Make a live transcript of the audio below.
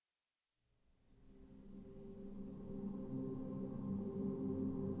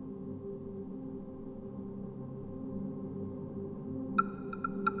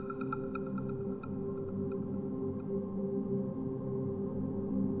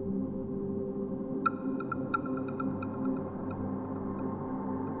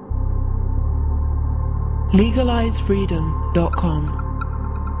LegalizeFreedom.com.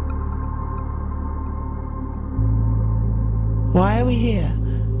 Why are we here?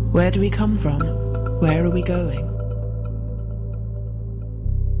 Where do we come from? Where are we going?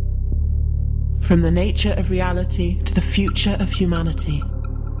 From the nature of reality to the future of humanity.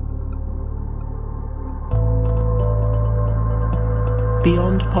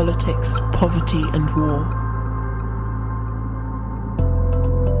 Beyond politics, poverty and war.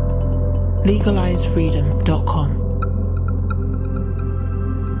 LegalizeFreedom.com.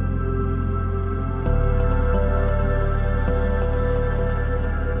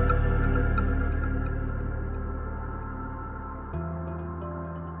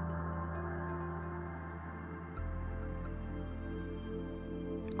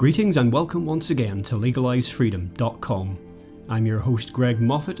 Greetings and welcome once again to LegalizeFreedom.com. I'm your host Greg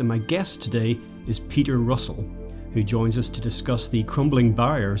Moffat, and my guest today is Peter Russell, who joins us to discuss the crumbling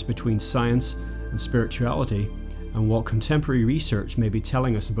barriers between science and spirituality and what contemporary research may be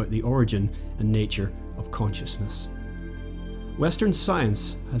telling us about the origin and nature of consciousness. Western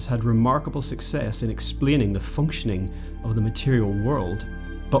science has had remarkable success in explaining the functioning of the material world,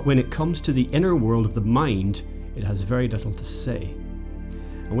 but when it comes to the inner world of the mind, it has very little to say.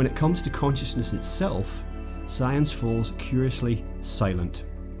 And when it comes to consciousness itself, science falls curiously silent.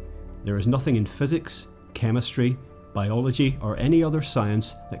 There is nothing in physics, chemistry, biology, or any other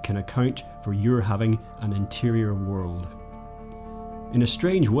science that can account for your having an interior world. In a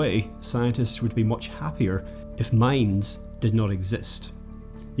strange way, scientists would be much happier if minds did not exist.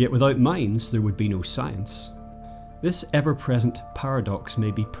 Yet without minds, there would be no science. This ever-present paradox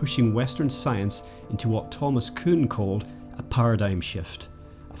may be pushing Western science into what Thomas Kuhn called a paradigm shift,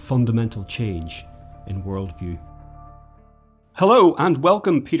 a fundamental change in worldview. Hello and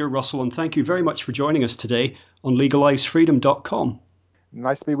welcome, Peter Russell, and thank you very much for joining us today on LegalizeFreedom.com.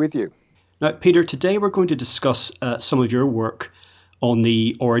 Nice to be with you. Now, Peter, today we're going to discuss some of your work on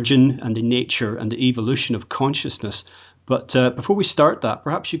the origin and the nature and the evolution of consciousness. But before we start that,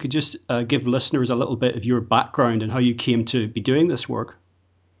 perhaps you could just give listeners a little bit of your background and how you came to be doing this work.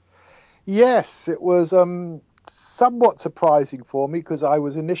 Yes, it was somewhat surprising for me because I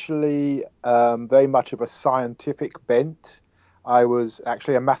was initially very much of a scientific bent. I was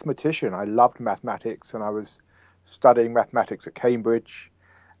actually a mathematician. I loved mathematics, and I was studying mathematics at Cambridge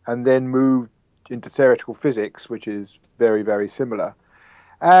and then moved into theoretical physics, which is very, very similar.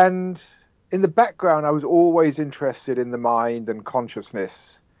 And in the background, I was always interested in the mind and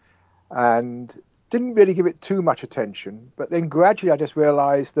consciousness and didn't really give it too much attention. But then gradually I just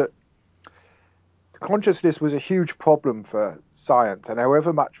realized that consciousness was a huge problem for science, and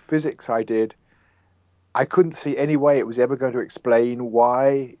however much physics I did, I couldn't see any way it was ever going to explain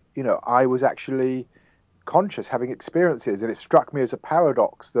why, I was actually conscious, having experiences. And it struck me as a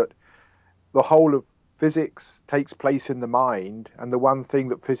paradox that the whole of physics takes place in the mind, and the one thing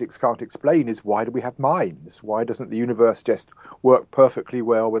that physics can't explain is why do we have minds? Why doesn't the universe just work perfectly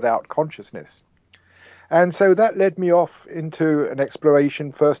well without consciousness? And so that led me off into an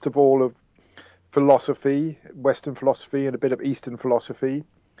exploration, first of all, of philosophy, Western philosophy and a bit of Eastern philosophy,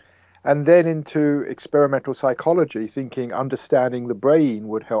 and then into experimental psychology, thinking understanding the brain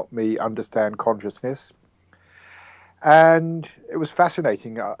would help me understand consciousness. And it was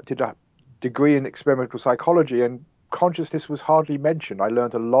fascinating. I did a degree in experimental psychology, and consciousness was hardly mentioned. I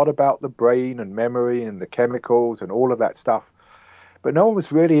learned a lot about the brain and memory and the chemicals and all of that stuff, but no one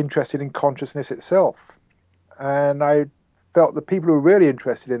was really interested in consciousness itself. And I felt the people who were really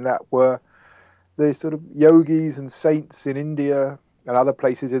interested in that were the sort of yogis and saints in India and other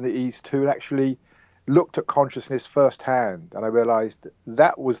places in the East who actually looked at consciousness firsthand. And I realized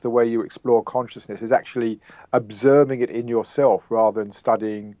that was the way you explore consciousness, is actually observing it in yourself rather than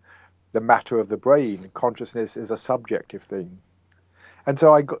studying the matter of the brain. Consciousness is a subjective thing. And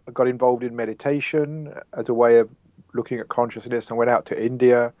so I got involved in meditation as a way of looking at consciousness, and went out to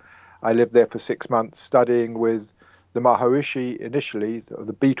India. I lived there for 6 months studying with the Maharishi initially, of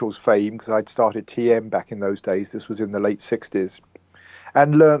the Beatles fame, because I'd started TM back in those days. This was in the late 60s,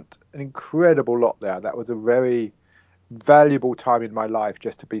 and learnt an incredible lot there. That was a very valuable time in my life,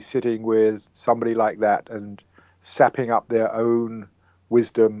 just to be sitting with somebody like that and sapping up their own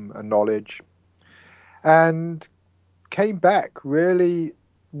wisdom and knowledge. And came back really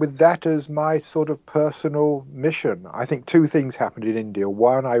with that as my sort of personal mission. I think two things happened in India.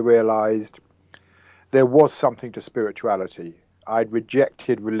 One, I realized there was something to spirituality. I'd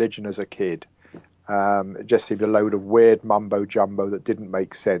rejected religion as a kid. It just seemed a load of weird mumbo jumbo that didn't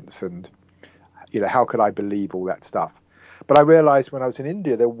make sense. And, how could I believe all that stuff? But I realized when I was in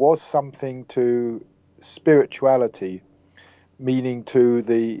India, there was something to spirituality, meaning to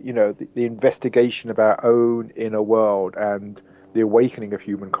the investigation of our own inner world and the awakening of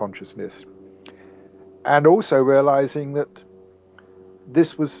human consciousness. And also realizing that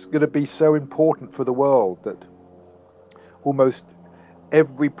this was going to be so important for the world, that almost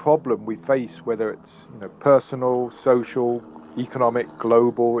every problem we face, whether it's personal, social, economic,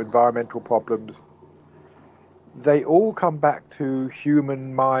 global, environmental problems, they all come back to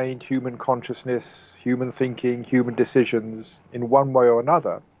human mind, human consciousness, human thinking, human decisions in one way or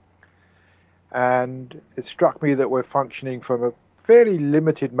another. And it struck me that we're functioning from a fairly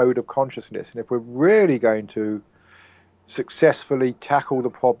limited mode of consciousness. And if we're really going to successfully tackle the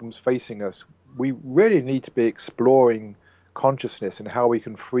problems facing us, we really need to be exploring consciousness and how we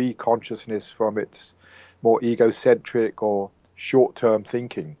can free consciousness from its more egocentric or short-term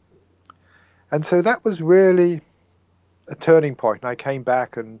thinking. And so that was really a turning point. And I came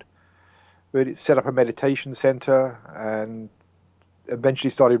back and really set up a meditation center and eventually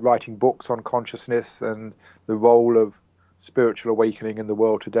started writing books on consciousness and the role of spiritual awakening in the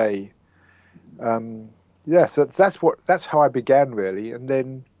world today. So that's how I began, really, and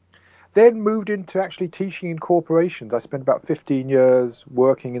then moved into actually teaching in corporations. I spent about 15 years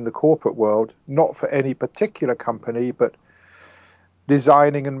working in the corporate world, not for any particular company, but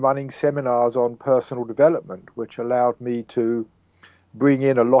designing and running seminars on personal development, which allowed me to bring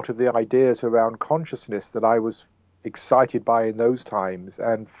in a lot of the ideas around consciousness that I was excited by in those times,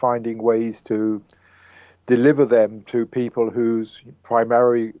 and finding ways to deliver them to people whose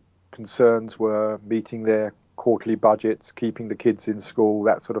primary concerns were meeting their quarterly budgets, keeping the kids in school,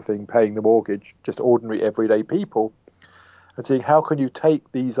 that sort of thing, paying the mortgage, just ordinary everyday people, and seeing how can you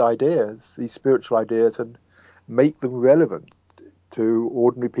take these ideas, these spiritual ideas, and make them relevant to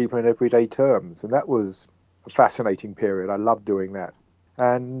ordinary people in everyday terms. And that was a fascinating period. I loved doing that.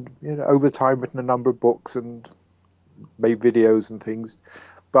 And over time written a number of books and made videos and things.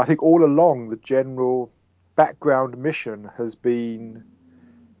 But I think all along the general background mission has been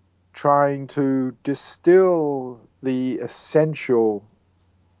trying to distill the essential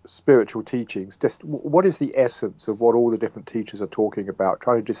spiritual teachings. Just what is the essence of what all the different teachers are talking about,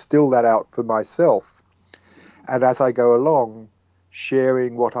 trying to distill that out for myself, and as I go along,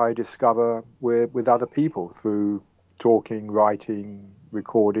 sharing what I discover with other people through talking, writing,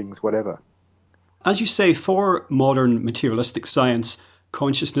 recordings, whatever. As you say, for modern materialistic science,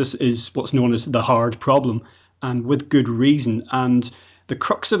 consciousness is what's known as the hard problem, and with good reason. And the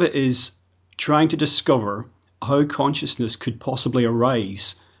crux of it is trying to discover how consciousness could possibly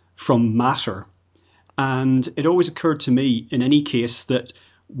arise from matter. And it always occurred to me, in any case, that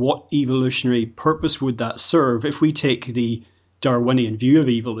what evolutionary purpose would that serve? If we take the Darwinian view of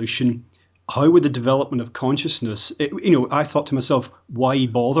evolution, how would the development of consciousness, I thought to myself, why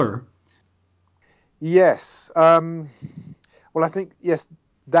bother? Yes. Well, I think, yes,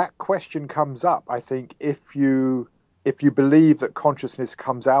 that question comes up. I think if you believe that consciousness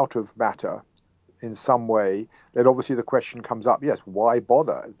comes out of matter in some way, then obviously the question comes up, yes, why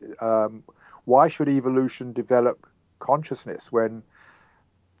bother? Why should evolution develop consciousness when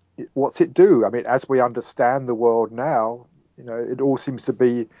what's it do? I mean, as we understand the world now, it all seems to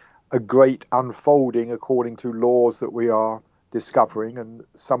be a great unfolding according to laws that we are discovering, and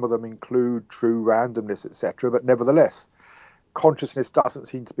some of them include true randomness, etc. But nevertheless, consciousness doesn't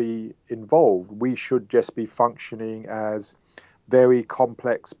seem to be involved. We should just be functioning as very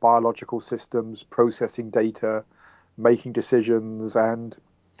complex biological systems, processing data, making decisions, and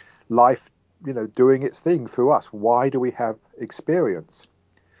life, doing its thing through us. Why do we have experience?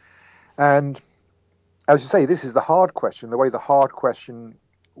 And as you say, this is the hard question. The way the hard question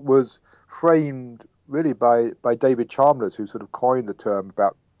was framed really by David Chalmers, who sort of coined the term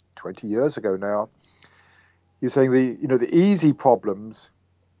about 20 years ago now. He's saying the easy problems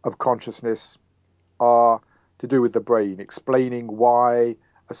of consciousness are to do with the brain, explaining why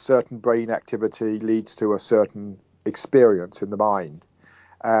a certain brain activity leads to a certain experience in the mind.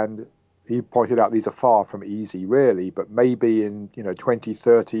 And he pointed out these are far from easy, really, but maybe in 20,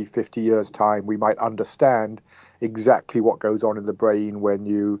 30, 50 years' time, we might understand exactly what goes on in the brain when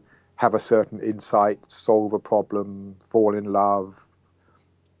you have a certain insight, solve a problem, fall in love,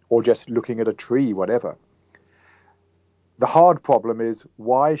 or just looking at a tree, whatever. The hard problem is,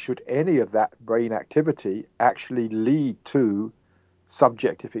 why should any of that brain activity actually lead to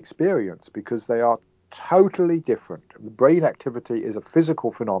subjective experience? Because they are totally different. The brain activity is a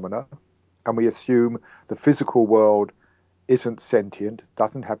physical phenomena, and we assume the physical world isn't sentient,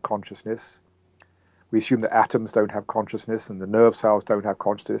 doesn't have consciousness. We assume that atoms don't have consciousness and the nerve cells don't have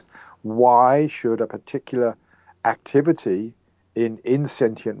consciousness. Why should a particular activity in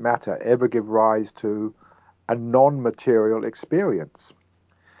insentient matter ever give rise to a non-material experience.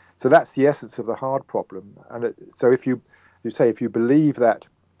 So that's the essence of the hard problem. And so if you believe that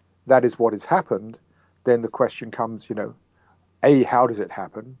that is what has happened, then the question comes, A, how does it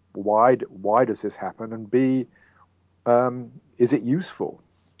happen? Why does this happen? And B, is it useful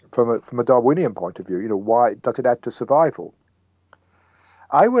from a Darwinian point of view? Why does it add to survival?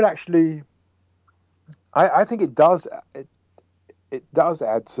 I would actually, I think it does. It does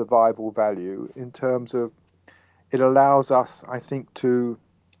add survival value in terms of it allows us, I think, to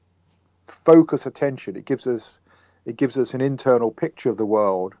focus attention. It gives us an internal picture of the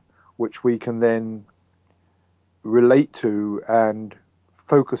world, which we can then relate to and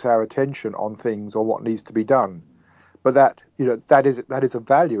focus our attention on things or what needs to be done. But that is a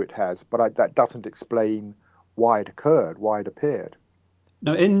value it has. But that doesn't explain why it occurred, why it appeared.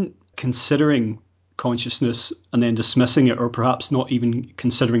 Now, in considering consciousness and then dismissing it, or perhaps not even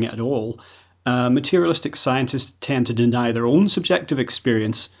considering it at all, materialistic scientists tend to deny their own subjective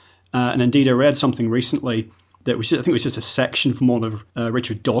experience. And indeed, I read something recently that I think it was just a section from one of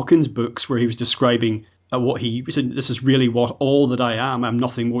Richard Dawkins' books where he was describing what he said, this is really what all that I am. I'm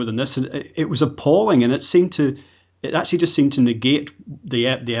nothing more than this. And it was appalling, and it actually just seemed to negate the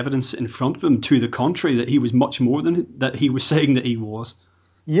evidence in front of him to the contrary, that he was much more than that he was saying that he was.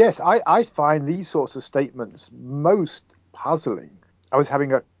 Yes, I find these sorts of statements most puzzling. I was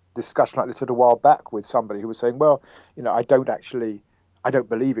having a discussion like this a while back with somebody who was saying, well, I don't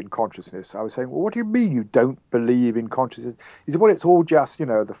believe in consciousness. I was saying, well, what do you mean you don't believe in consciousness? He said, well, it's all just,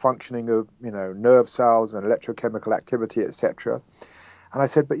 the functioning of, nerve cells and electrochemical activity, etc. And I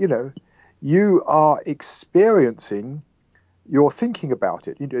said, but, you are experiencing your thinking about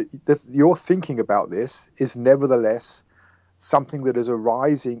it. Your thinking about this is nevertheless something that is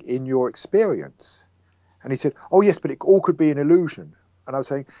arising in your experience. And he said, oh, yes, but it all could be an illusion. And I was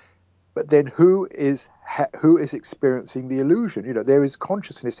saying, but then who is experiencing the illusion? There is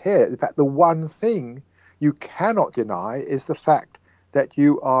consciousness here. In fact, the one thing you cannot deny is the fact that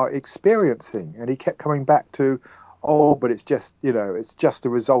you are experiencing. And he kept coming back to, oh, but it's just a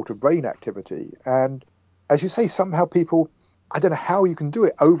result of brain activity. And as you say, somehow people, I don't know how you can do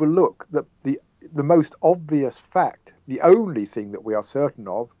it, overlook the most obvious fact. The only thing that we are certain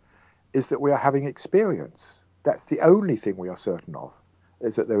of is that we are having experience. That's the only thing we are certain of,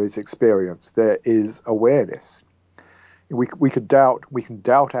 is that there is experience, there is awareness. We can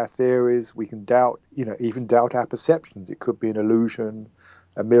doubt our theories, we can doubt, even doubt our perceptions. It could be an illusion,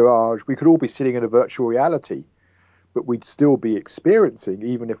 a mirage. We could all be sitting in a virtual reality, but we'd still be experiencing,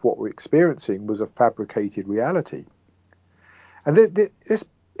 even if what we're experiencing was a fabricated reality. And this,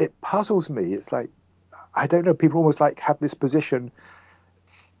 it puzzles me. It's like, I don't know, people almost like have this position.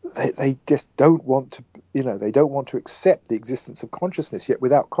 They just don't want to, they don't want to accept the existence of consciousness. Yet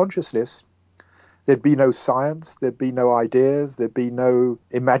without consciousness, there'd be no science, there'd be no ideas, there'd be no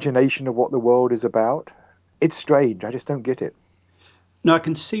imagination of what the world is about. It's strange. I just don't get it. Now, I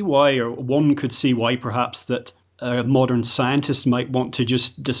can see why, or one could see why perhaps, that a modern scientist might want to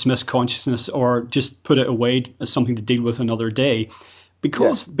just dismiss consciousness or just put it away as something to deal with another day,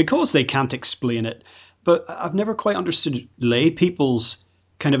 Yes. because they can't explain it. But I've never quite understood lay people's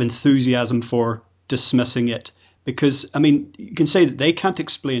kind of enthusiasm for dismissing it, because, I mean, you can say that they can't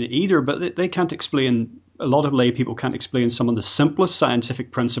explain it either, but they can't explain, a lot of lay people can't explain some of the simplest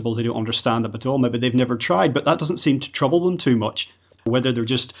scientific principles. They don't understand them at all. Maybe they've never tried, but that doesn't seem to trouble them too much. Whether they're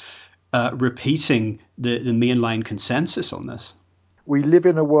just repeating the mainline consensus on this. We live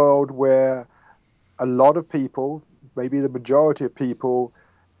in a world where a lot of people, maybe the majority of people,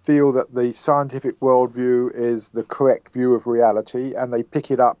 feel that the scientific worldview is the correct view of reality, and they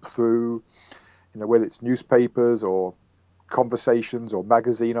pick it up through, whether it's newspapers or conversations or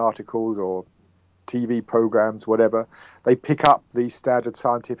magazine articles or TV programs, whatever. They pick up the standard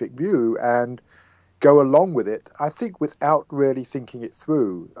scientific view and go along with it, I think, without really thinking it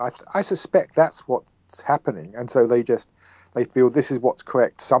through. I suspect that's what's happening. And so they feel this is what's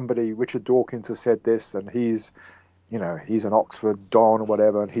correct. Richard Dawkins has said this, and he's an Oxford Don or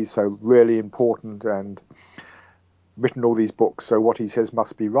whatever, and he's so really important and written all these books, so what he says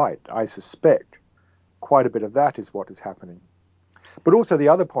must be right. I suspect quite a bit of that is what is happening. But also the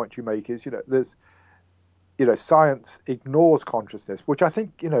other point you make is, science ignores consciousness, which I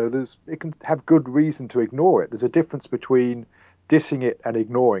think, it can have good reason to ignore it. There's a difference between dissing it and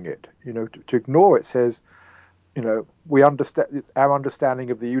ignoring it. To ignore it says, we understand, our understanding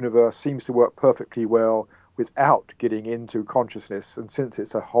of the universe seems to work perfectly well without getting into consciousness, and since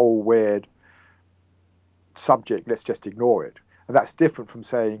it's a whole weird subject, let's just ignore it. And that's different from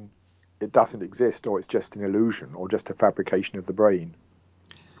saying it doesn't exist, or it's just an illusion, or just a fabrication of the brain.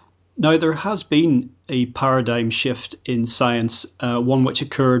 Now, there has been a paradigm shift in science, one which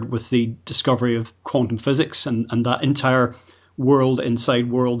occurred with the discovery of quantum physics and that entire world inside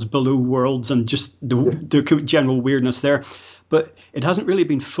worlds, below worlds, and just the general weirdness there. But it hasn't really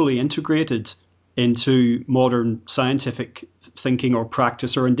been fully integrated into modern scientific thinking or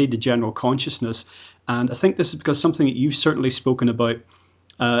practice, or indeed the general consciousness. And I think this is because something that you've certainly spoken about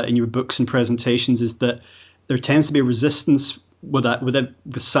in your books and presentations is that there tends to be resistance with that with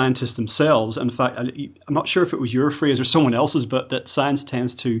scientists themselves. In fact, I'm not sure if it was your phrase or someone else's, but that science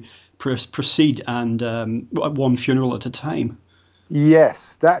tends to proceed and one funeral at a time.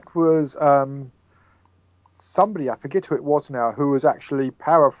 Yes, that was somebody, I forget who it was now, who was actually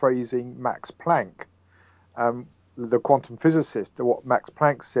paraphrasing Max Planck, the quantum physicist. What Max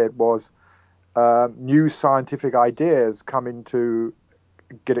Planck said was new scientific ideas come into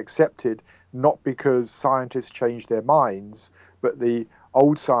get accepted not because scientists change their minds, but the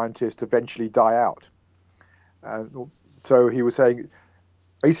old scientists eventually die out. And so he was saying,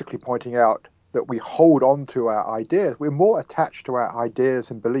 basically pointing out that we hold on to our ideas. We're more attached to our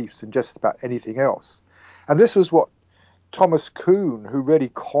ideas and beliefs than just about anything else. And this was what Thomas Kuhn, who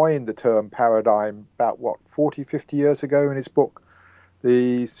really coined the term paradigm about, 40, 50 years ago in his book,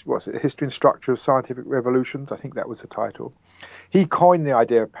 History and Structure of Scientific Revolutions, I think that was the title. He coined the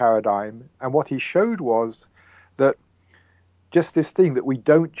idea of paradigm, and what he showed was that just this thing that we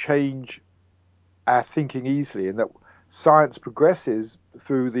don't change our thinking easily, and that science progresses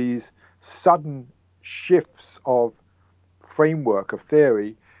through these sudden shifts of framework of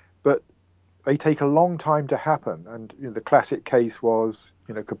theory, but they take a long time to happen. And the classic case was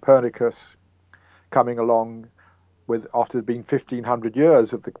Copernicus coming along with, after there being 1500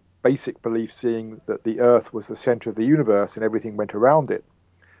 years of the basic belief seeing that the Earth was the center of the universe and everything went around it.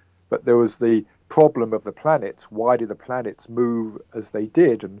 But there was the problem of the planets. Why did the planets move as they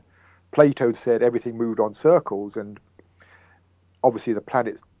did? And Plato said everything moved on circles, and obviously the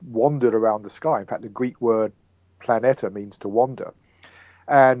planets wandered around the sky. In fact, the Greek word planeta means to wander.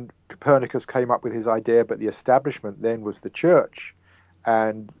 And Copernicus came up with his idea, but the establishment then was the church.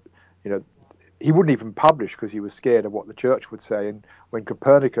 And, he wouldn't even publish because he was scared of what the church would say. And when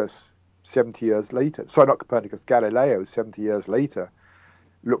Copernicus, 70 years later, sorry, not Copernicus, Galileo, 70 years later,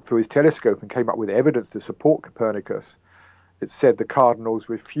 looked through his telescope and came up with evidence to support Copernicus, it said the cardinals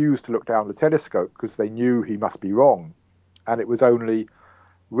refused to look down the telescope because they knew he must be wrong. And it was only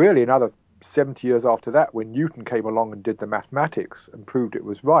really another 70 years after that, when Newton came along and did the mathematics and proved it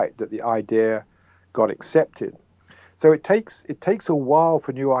was right, that the idea got accepted. So it takes a while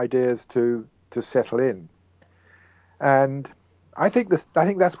for new ideas to settle in. And I think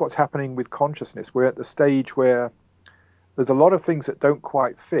that's what's happening with consciousness. We're at the stage where there's a lot of things that don't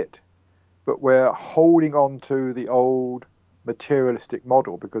quite fit, but we're holding on to the old materialistic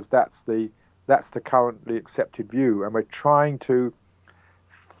model because that's the currently accepted view, and we're trying to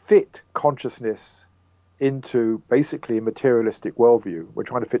fit consciousness into basically a materialistic worldview. We're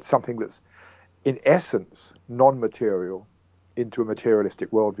trying to fit something that's in essence non-material into a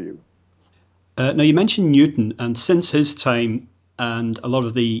materialistic worldview. Now, you mentioned Newton, and since his time and a lot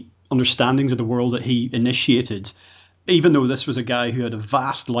of the understandings of the world that he initiated, even though this was a guy who had a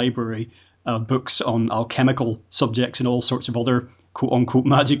vast library of books on alchemical subjects and all sorts of other quote unquote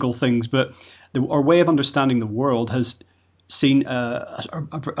magical things, but our way of understanding the world has seen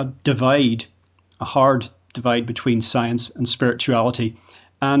a divide, a hard divide between science and spirituality.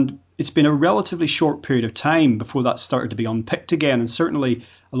 And it's been a relatively short period of time before that started to be unpicked again. And certainly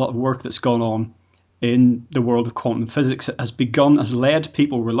a lot of work that's gone on in the world of quantum physics has led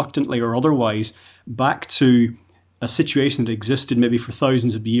people reluctantly or otherwise back to a situation that existed maybe for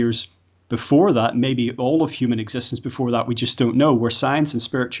thousands of years before that, maybe all of human existence before that, we just don't know, where science and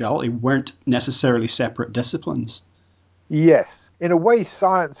spirituality weren't necessarily separate disciplines. Yes, in a way,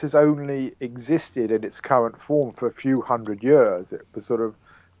 science has only existed in its current form for a few hundred years. It was sort of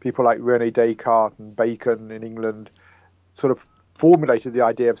people like Rene Descartes and Bacon in England sort of formulated the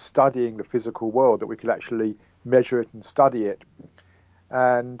idea of studying the physical world, that we could actually measure it and study it.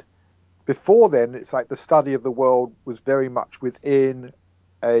 And before then, it's like the study of the world was very much within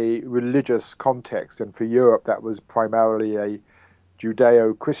a religious context. And for Europe, that was primarily a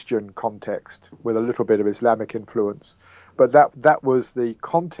Judeo-Christian context with a little bit of Islamic influence. But that was the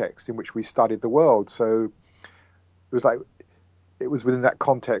context in which we studied the world. So it was within that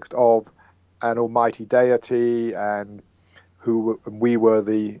context of an almighty deity, and we were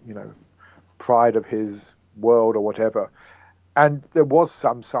the pride of his world or whatever. And there was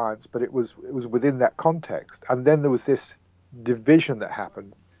some science, but it was within that context. And then there was this division that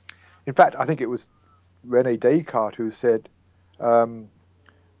happened. In fact, I think it was Rene Descartes who said,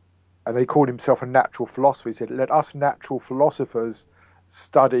 and he called himself a natural philosopher. He said, let us natural philosophers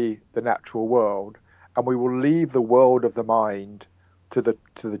study the natural world, and we will leave the world of the mind to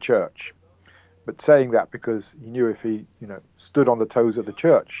the church. But saying that because he knew if he, stood on the toes of the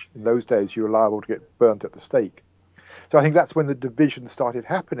church in those days, you were liable to get burnt at the stake. So I think that's when the division started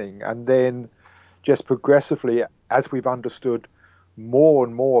happening, and then just progressively, as we've understood more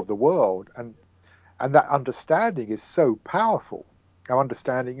and more of the world, and that understanding is so powerful. Our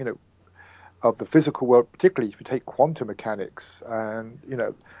understanding, of the physical world, particularly if you take quantum mechanics and,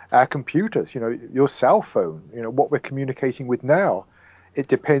 our computers, your cell phone, what we're communicating with now, it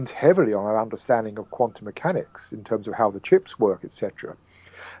depends heavily on our understanding of quantum mechanics in terms of how the chips work, etc.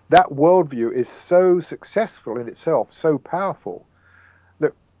 That worldview is so successful in itself, so powerful,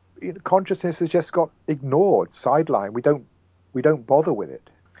 that consciousness has just got ignored, sidelined. We don't bother with it.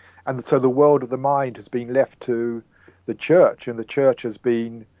 And so the world of the mind has been left to the church, and the church has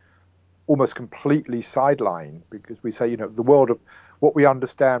been almost completely sidelined, because we say, the world of what we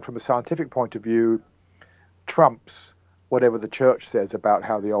understand from a scientific point of view trumps whatever the church says about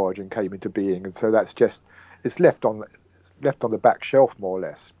how the origin came into being. And so that's just, it's left on the back shelf, more or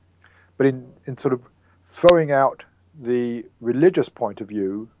less. But in sort of throwing out the religious point of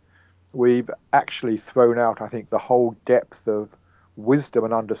view, we've actually thrown out, I think, the whole depth of wisdom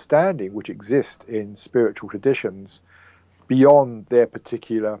and understanding which exist in spiritual traditions beyond their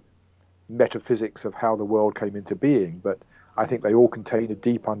particular metaphysics of how the world came into being. But I think they all contain a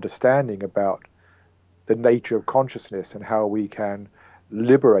deep understanding about the nature of consciousness and how we can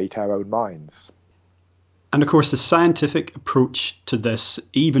liberate our own minds. And of course, the scientific approach to this,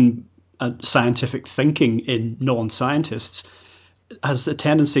 even scientific thinking in non-scientists, has a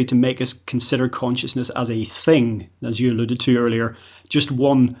tendency to make us consider consciousness as a thing, as you alluded to earlier, just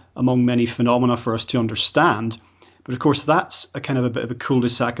one among many phenomena for us to understand. But of course, that's a kind of a bit of a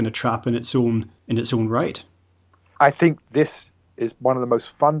cul-de-sac and a trap in its own right. I think this is one of the most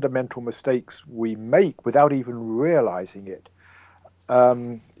fundamental mistakes we make without even realizing it.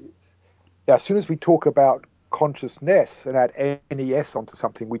 As soon as we talk about consciousness and add any s onto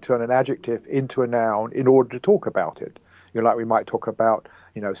something, we turn an adjective into a noun in order to talk about it. Like we might talk about,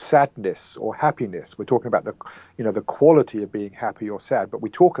 sadness or happiness. We're talking about the quality of being happy or sad, but we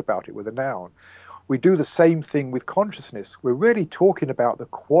talk about it with a noun. We do the same thing with consciousness. We're really talking about the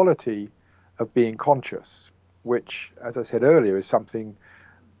quality of being conscious, which, as I said earlier, is something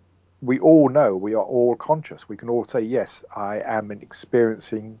we all know. We are all conscious. We can all say, yes, I am an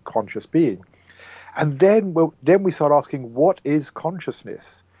experiencing conscious being. And then we start asking, what is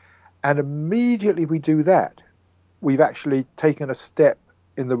consciousness? And immediately we do that, we've actually taken a step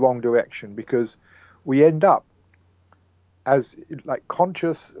in the wrong direction, because we end up as like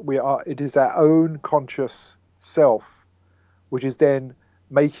conscious. It is our own conscious self, which is then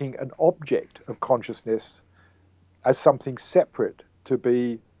making an object of consciousness as something separate to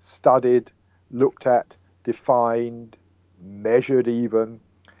be studied, looked at, defined, measured even.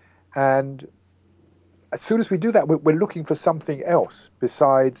 And as soon as we do that, we're looking for something else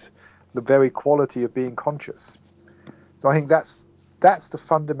besides the very quality of being conscious. So I think that's the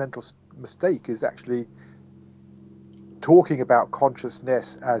fundamental mistake, is actually talking about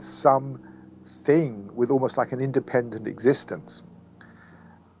consciousness as some thing with almost like an independent existence.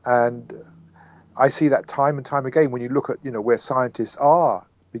 And I see that time and time again when you look at, where scientists are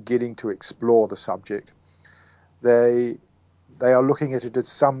beginning to explore the subject. They are looking at it as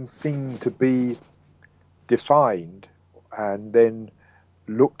something to be defined and then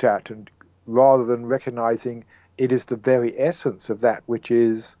looked at, and rather than recognizing it is the very essence of that which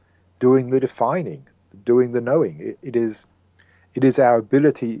is doing the defining, doing the knowing. It is our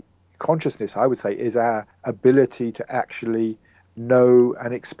ability. Consciousness, I would say, is our ability to actually know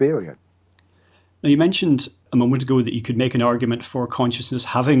and experience. Now, you mentioned a moment ago that you could make an argument for consciousness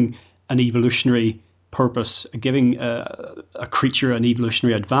having an evolutionary purpose, giving a creature an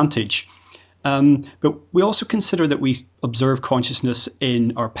evolutionary advantage. But we also consider that we observe consciousness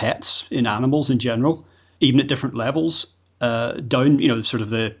in our pets, in animals in general, even at different levels, down, sort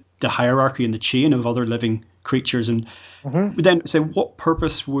of the hierarchy and the chain of other living creatures. And we then say, what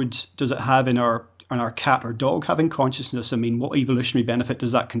purpose does it have in our cat or dog having consciousness? I mean, what evolutionary benefit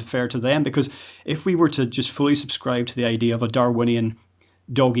does that confer to them? Because if we were to just fully subscribe to the idea of a Darwinian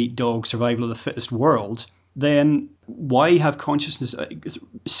dog eat dog, survival of the fittest world, then why have consciousness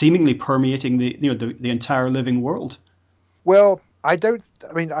seemingly permeating the entire living world? Well, I don't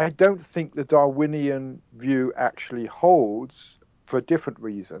think the Darwinian view actually holds, for a different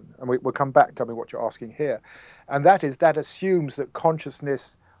reason, and we'll come back to what you're asking here, and that assumes that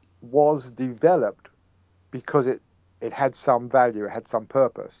consciousness was developed because it had some value, it had some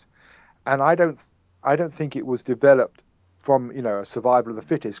purpose. And I don't think it was developed from, a survival of the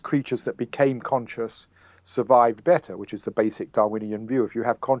fittest. Creatures that became conscious survived better, which is the basic Darwinian view. If you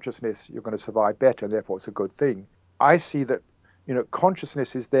have consciousness, you're going to survive better, and therefore it's a good thing. I see that,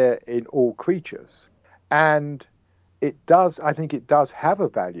 consciousness is there in all creatures, and I think it does have a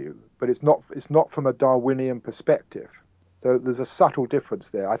value, but it's not from a Darwinian perspective. So there's a subtle difference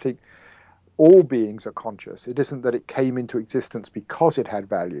there. I think all beings are conscious. It isn't that it came into existence because it had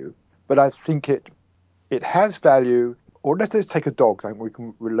value, but I think it has value. Or let's just take a dog. I think we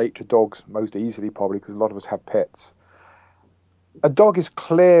can relate to dogs most easily, probably, because a lot of us have pets. A dog is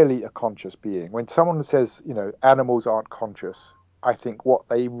clearly a conscious being. When someone says, animals aren't conscious, I think what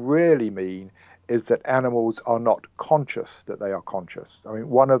they really mean is that animals are not conscious that they are conscious. I mean,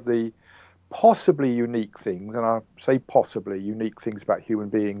 one of the possibly unique things, and I say possibly unique things about human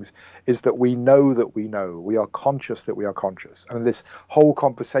beings, is that we know that we know. We are conscious that we are conscious. And this whole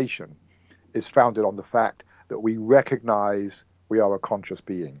conversation is founded on the fact that we recognize we are a conscious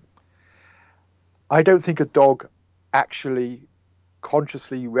being. I don't think a dog actually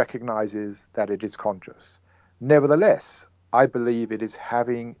consciously recognizes that it is conscious. Nevertheless, I believe it is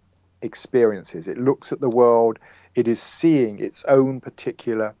having experiences. It looks at the world, it is seeing its own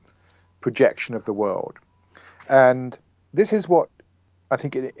particular projection of the world. And this is what I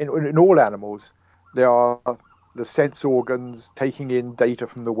think in all animals, there are the sense organs taking in data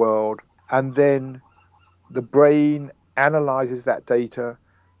from the world, and then the brain analyzes that data,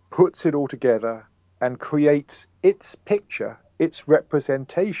 puts it all together, and creates its picture, its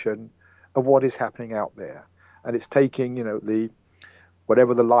representation of what is happening out there. And it's taking, the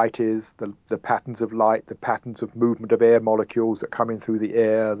whatever the light is, the patterns of light, the patterns of movement of air molecules that come in through the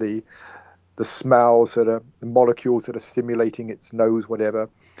air, the smells that are the molecules that are stimulating its nose, whatever,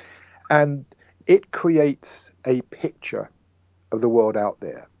 and it creates a picture of the world out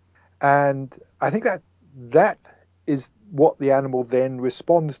there. And I think that is what the animal then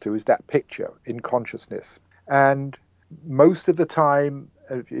responds to, is that picture in consciousness. And most of the time,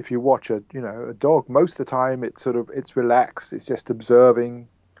 if you watch a dog, most of the time it's relaxed, it's just observing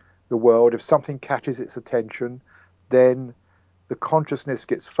the world. If something catches its attention, then the consciousness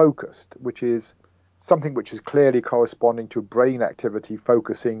gets focused, which is something which is clearly corresponding to brain activity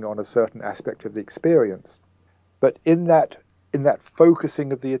focusing on a certain aspect of the experience. But in that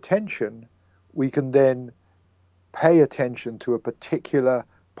focusing of the attention, we can then pay attention to a particular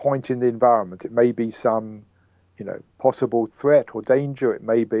point in the environment. It may be some, possible threat or danger. It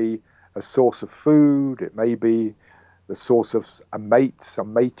may be a source of food. It may be the source of a mate,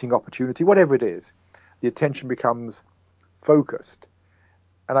 some mating opportunity, whatever it is. The attention becomes focused.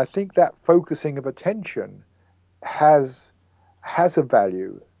 And I think that focusing of attention has a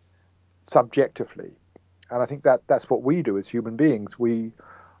value subjectively. And I think that's what we do as human beings.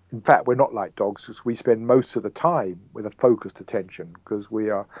 In fact, we're not like dogs, because we spend most of the time with a focused attention, because we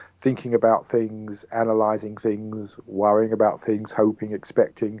are thinking about things, analyzing things, worrying about things, hoping,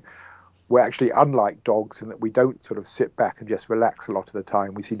 expecting. We're actually unlike dogs in that we don't sort of sit back and just relax a lot of the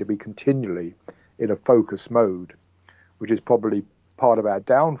time. We seem to be continually in a focus mode, which is probably part of our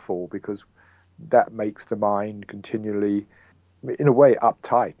downfall, because that makes the mind continually, in a way,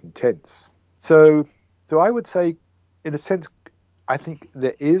 uptight and tense. So I would say, in a sense, I think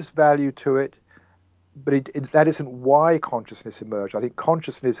there is value to it, but that isn't why consciousness emerged. I think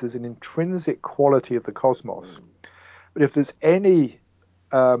consciousness is an intrinsic quality of the cosmos. But if there's any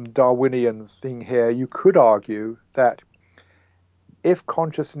Darwinian thing here, you could argue that if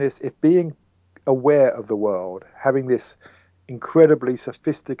being aware of the world, having this incredibly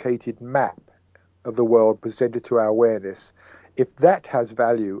sophisticated map of the world presented to our awareness, if that has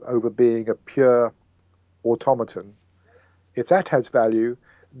value over being a pure automaton, if that has value,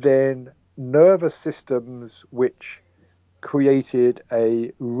 then nervous systems which created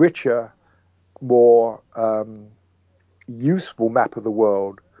a richer, more useful map of the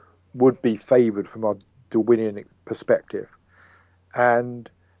world would be favored from a Darwinian perspective. And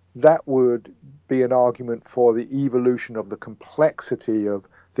that would be an argument for the evolution of the complexity of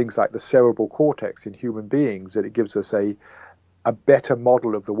things like the cerebral cortex in human beings, that it gives us a better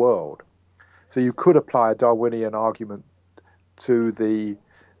model of the world. So you could apply a Darwinian argument to the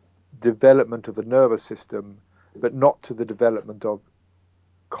development of the nervous system, but not to the development of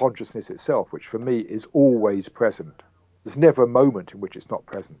consciousness itself, which for me is always present. There's never a moment in which it's not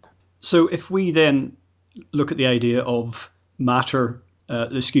present. So if we then look at the idea of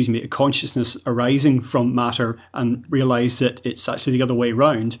consciousness arising from matter, and realize that it's actually the other way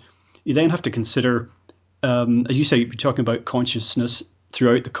around, you then have to consider, as you say, you're talking about consciousness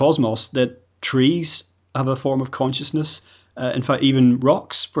throughout the cosmos, that trees have a form of consciousness, In fact, even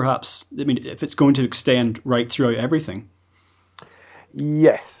rocks, perhaps. I mean, if it's going to extend right throughout everything.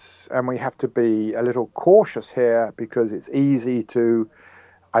 Yes, and we have to be a little cautious here because it's easy to,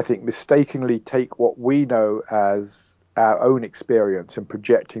 I think, mistakenly take what we know as our own experience and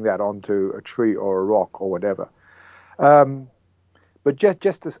projecting that onto a tree or a rock or whatever. But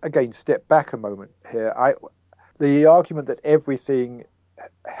just to, again, step back a moment here, the argument that everything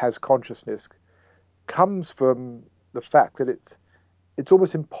has consciousness comes from the fact that it's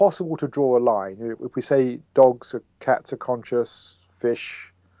almost impossible to draw a line. If we say dogs or cats are conscious,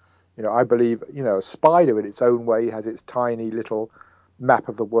 fish, I believe, a spider in its own way has its tiny little map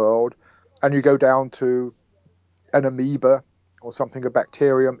of the world. And you go down to an amoeba or something, a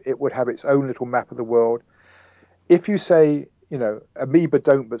bacterium, it would have its own little map of the world. If you say, amoeba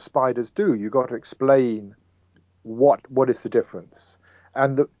don't, but spiders do, you've got to explain what is the difference.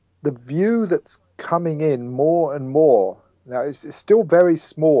 And the view that's coming in more and more, now it's still very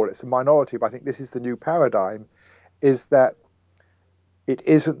small, it's a minority, but I think this is the new paradigm, is that it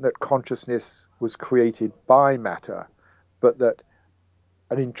isn't that consciousness was created by matter, but that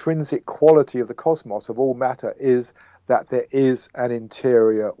an intrinsic quality of the cosmos, of all matter, is that there is an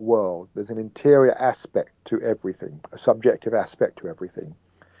interior world. There's an interior aspect to everything, a subjective aspect to everything.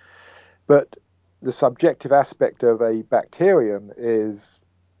 But the subjective aspect of a bacterium is,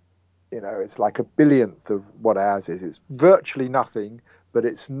 it's like a billionth of what ours is. It's virtually nothing, but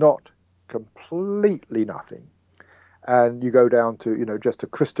it's not completely nothing. And you go down to, just a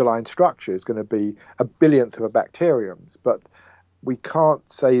crystalline structure is going to be a billionth of a bacterium's. But we can't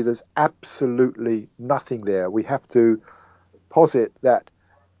say there's absolutely nothing there. We have to posit that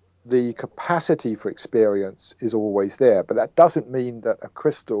the capacity for experience is always there. But that doesn't mean that a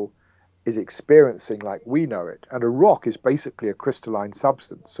crystal is experiencing like we know it. And a rock is basically a crystalline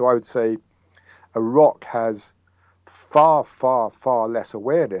substance. So I would say a rock has far, far, far less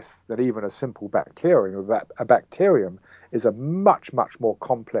awareness than even a simple bacterium. A bacterium is a much, much more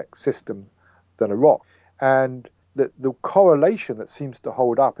complex system than a rock. And the correlation that seems to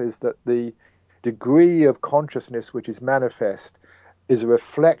hold up is that the degree of consciousness which is manifest is a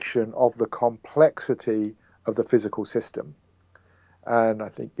reflection of the complexity of the physical system. And I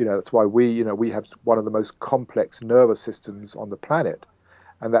think, that's why we have one of the most complex nervous systems on the planet.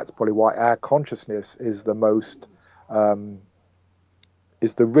 And that's probably why our consciousness is the most,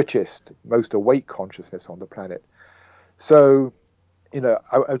 is the richest, most awake consciousness on the planet. So,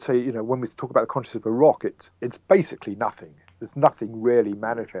 I would say, when we talk about the consciousness of a rock, it's basically nothing. There's nothing really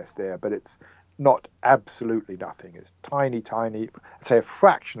manifest there, but it's not absolutely nothing. It's tiny, tiny, say a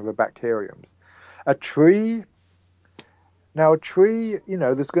fraction of a bacterium. A tree, now a tree,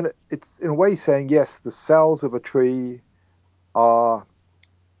 it's in a way saying, yes, the cells of a tree are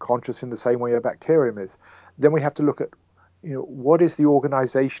conscious in the same way a bacterium is. Then we have to look at, what is the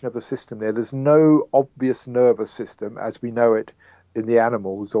organization of the system there? There's no obvious nervous system as we know it in the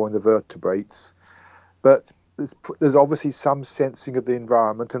animals or in the vertebrates, but there's obviously some sensing of the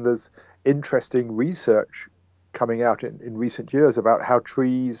environment, and there's interesting research coming out in recent years about how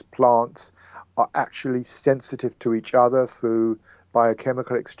trees, plants are actually sensitive to each other through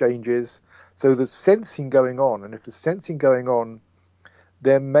biochemical exchanges. So there's sensing going on, and if there's sensing going on,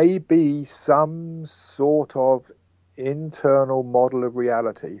 there may be some sort of internal model of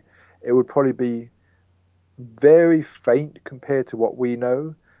reality. It would probably be very faint compared to what we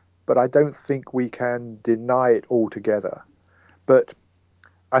know, but I don't think we can deny it altogether. But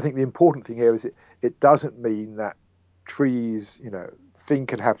I think the important thing here is it doesn't mean that trees,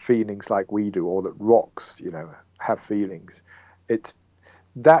 think and have feelings like we do, or that rocks, have feelings. It's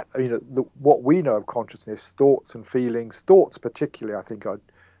that, what we know of consciousness, thoughts and feelings, thoughts particularly, I think, are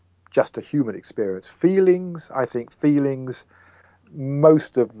just a human experience. Feelings,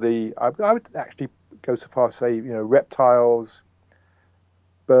 most of I would actually go so far as say, reptiles,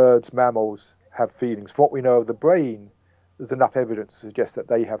 birds, mammals have feelings. For what we know of the brain, there's enough evidence to suggest that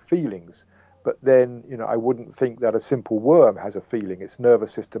they have feelings. But then, I wouldn't think that a simple worm has a feeling. Its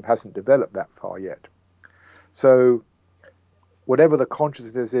nervous system hasn't developed that far yet. So whatever the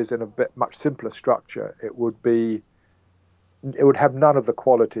consciousness is in a bit much simpler structure, it would have none of the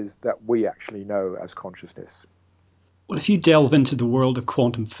qualities that we actually know as consciousness. Well, if you delve into the world of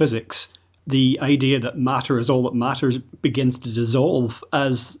quantum physics, the idea that matter is all that matters begins to dissolve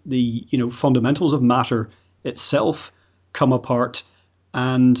as the fundamentals of matter itself come apart,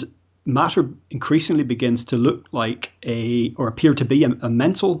 and matter increasingly begins to look like or appear to be a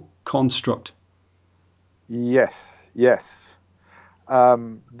mental construct. Yes, yes.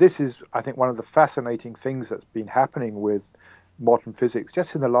 This is, I think, one of the fascinating things that's been happening with modern physics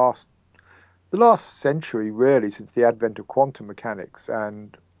just in the last the last century, really, since the advent of quantum mechanics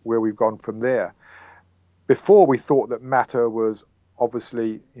and where we've gone from there. Before, we thought that matter was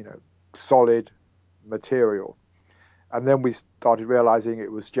obviously, solid material. And then we started realizing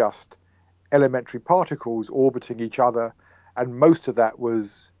it was just elementary particles orbiting each other, and most of that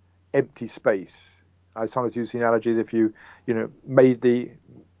was empty space. I sometimes use the analogy that if you, made the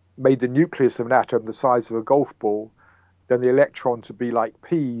nucleus of an atom the size of a golf ball, then the electrons would be like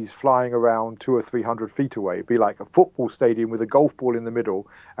peas flying around 200 or 300 feet away. It'd be like a football stadium with a golf ball in the middle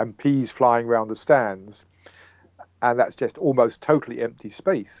and peas flying around the stands. And that's just almost totally empty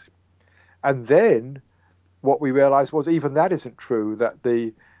space. And then what we realized was even that isn't true, that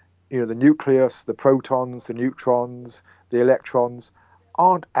the nucleus, the protons, the neutrons, the electrons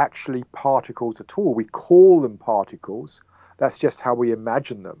aren't actually particles at all. We call them particles. That's just how we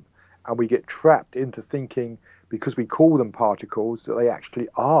imagine them. And we get trapped into thinking, because we call them particles, that they actually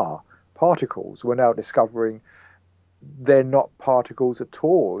are particles. We're now discovering they're not particles at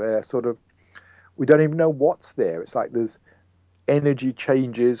all. They're sort of, we don't even know what's there. It's like there's energy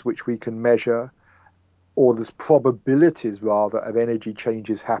changes which we can measure, or there's probabilities rather of energy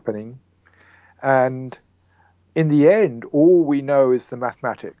changes happening. And in the end, all we know is the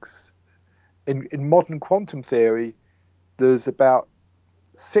mathematics. In modern quantum theory, there's about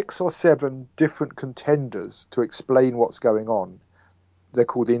 6 or 7 different contenders to explain what's going on. They're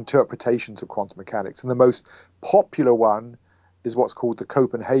called the interpretations of quantum mechanics. And the most popular one is what's called the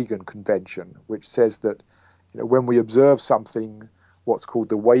Copenhagen Convention, which says that when we observe something, what's called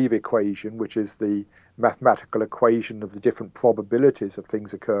the wave equation, which is the mathematical equation of the different probabilities of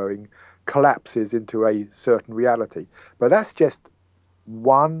things occurring, collapses into a certain reality. But that's just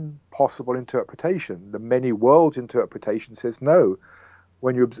one possible interpretation. The many worlds interpretation says no.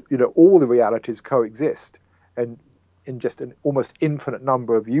 When all the realities coexist, and in just an almost infinite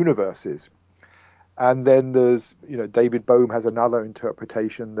number of universes. And then there's, David Bohm has another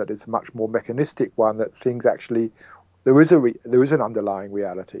interpretation that is a much more mechanistic one, that things actually, there is an underlying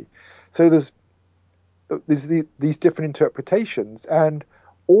reality. So there's these different interpretations, and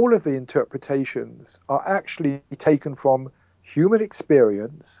all of the interpretations are actually taken from human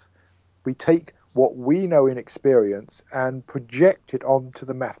experience. We take what we know in experience and project it onto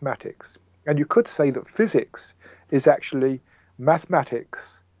the mathematics. And you could say that physics is actually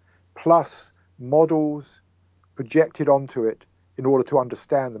mathematics plus models projected onto it in order to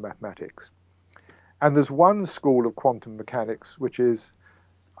understand the mathematics. And there's one school of quantum mechanics, which is,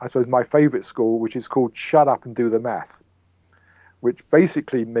 I suppose, my favorite school, which is called shut up and do the math, which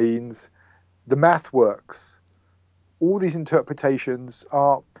basically means the math works. All these interpretations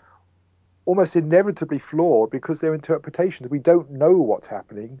are almost inevitably flawed because they're interpretations. We don't know what's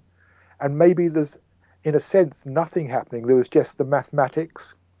happening, and maybe there's, in a sense, nothing happening. There was just the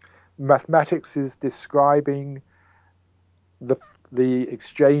mathematics. Mathematics is describing the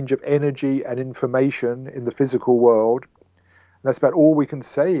exchange of energy and information in the physical world. And that's about all we can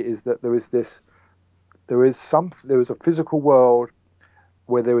say, is that there is a physical world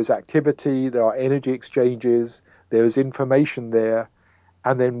where there is activity, there are energy exchanges, there is information there,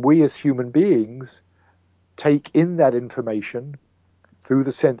 and then we as human beings take in that information through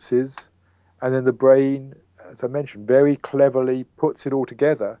the senses, and then the brain, as I mentioned, very cleverly puts it all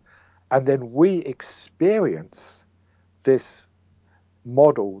together, and then we experience this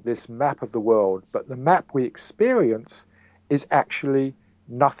model, this map of the world. But the map we experience is actually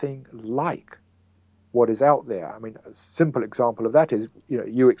nothing like what is out there. I mean, a simple example of that is,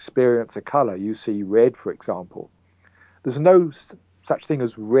 you experience a color, you see red, for example. There's no such thing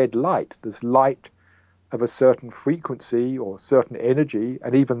as red light. There's light of a certain frequency or certain energy,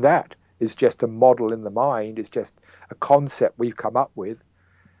 and even that is just a model in the mind. It's just a concept we've come up with,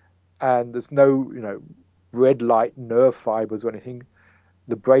 and there's no, red light nerve fibers or anything.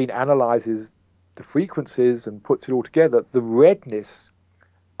 The brain analyzes the frequencies and puts it all together. The redness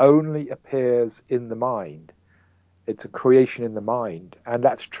only appears in the mind. It's a creation in the mind, and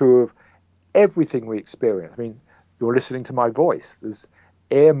that's true of everything we experience. I mean, you're listening to my voice. There's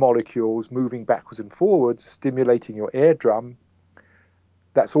air molecules moving backwards and forwards, stimulating your eardrum.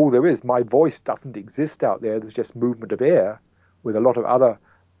 That's all there is. My voice doesn't exist out there. There's just movement of air with a lot of other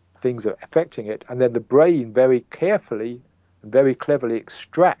things affecting it. And then the brain very carefully and very cleverly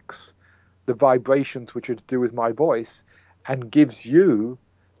extracts the vibrations which are to do with my voice and gives you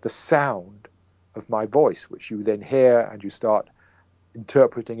the sound of my voice, which you then hear and you start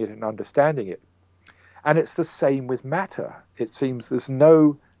interpreting it and understanding it. And it's the same with matter. It seems there's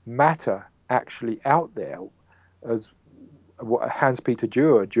no matter actually out there. As Hans-Peter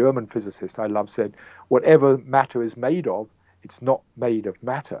Dürr, a German physicist I love, said, whatever matter is made of, it's not made of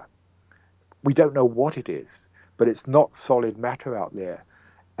matter. we don't know what it is, but it's not solid matter out there.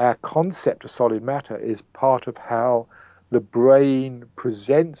 Our concept of solid matter is part of how the brain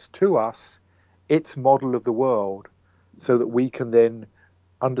presents to us its model of the world so that we can then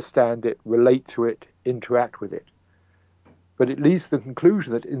understand it, relate to it, interact with it. But it leads to the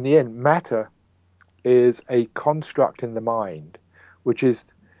conclusion that in the end, matter is a construct in the mind, which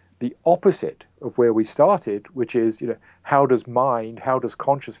is the opposite of where we started, which is, how does mind, how does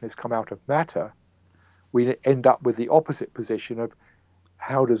consciousness come out of matter? We end up with the opposite position of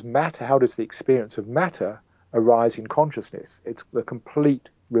how does the experience of matter arise in consciousness? It's the complete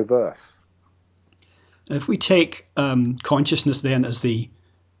reverse. If we take consciousness then as the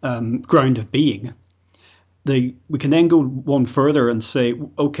ground of being, we can then go one further and say,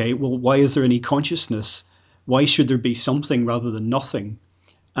 okay, well, why is there any consciousness? Why should there be something rather than nothing?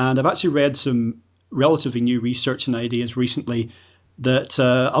 And I've actually read some relatively new research and ideas recently that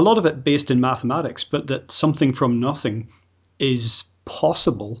a lot of it based in mathematics, but that something from nothing is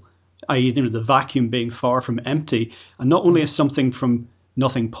possible, i.e., the vacuum being far from empty. And not only is something from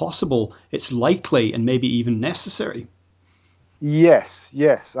nothing possible, it's likely and maybe even necessary. Yes,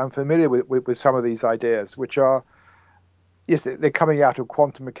 I'm familiar with some of these ideas, which are, yes, they're coming out of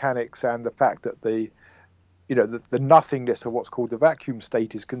quantum mechanics and the fact that the nothingness of what's called the vacuum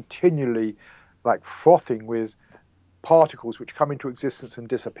state is continually like frothing with particles which come into existence and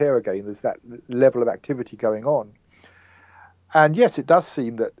disappear again. There's that level of activity going on. And yes, it does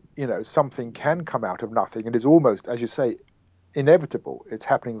seem that, something can come out of nothing and is almost, as you say, inevitable. It's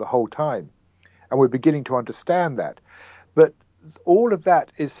happening the whole time. And we're beginning to understand that. But all of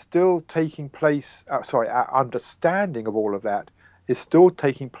that is still taking place, our understanding of all of that is still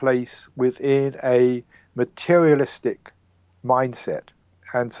taking place within a materialistic mindset.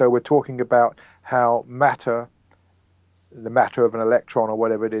 And so we're talking about how matter, the matter of an electron or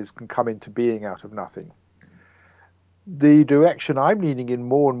whatever it is, can come into being out of nothing. The direction I'm leaning in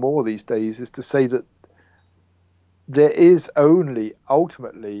more and more these days is to say that there is only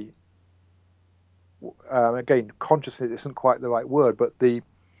ultimately, again, consciousness isn't quite the right word, but the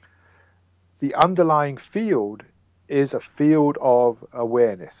underlying field is a field of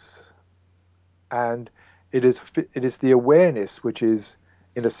awareness. And it is the awareness which is,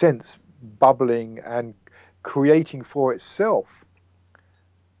 in a sense, bubbling and creating for itself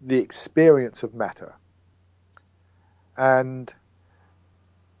the experience of matter. And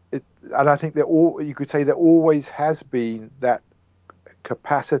I think you could say there always has been that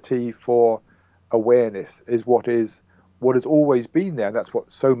capacity for awareness is what has always been there. And that's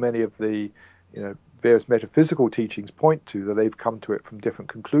what so many of the various metaphysical teachings point to, that they've come to it from different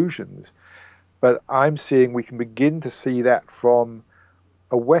conclusions. But I'm seeing we can begin to see that from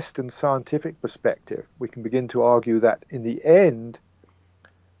a Western scientific perspective. We can begin to argue that in the end,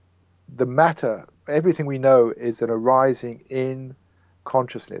 the matter, everything we know, is an arising in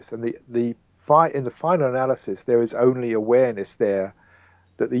consciousness. And in the final analysis, there is only awareness there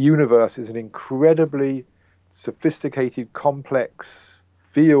that the universe is an incredibly sophisticated, complex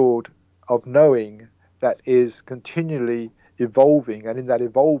field of knowing that is continually evolving, and in that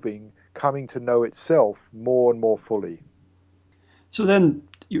evolving, coming to know itself more and more fully. So then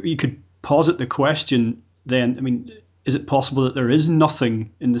you could posit the question then, is it possible that there is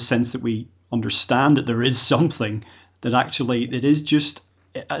nothing in the sense that we understand that there is something, that actually it is just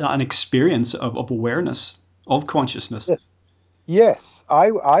an experience of awareness, of consciousness? Yes,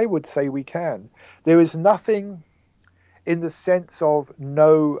 I would say we can. There is nothing in the sense of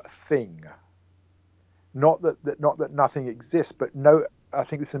no thing. Not that nothing exists, but no. I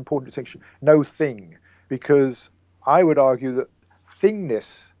think it's an important distinction. No thing, because I would argue that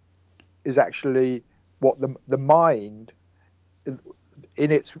thingness is actually what the mind,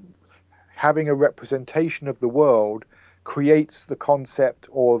 in its having a representation of the world, creates the concept,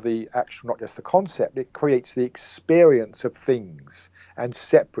 or the actual, not just the concept, it creates the experience of things and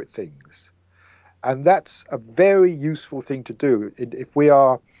separate things. And that's a very useful thing to do. If we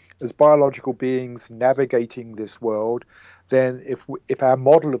are, as biological beings, navigating this world, then if our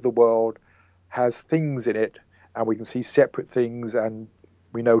model of the world has things in it, and we can see separate things, and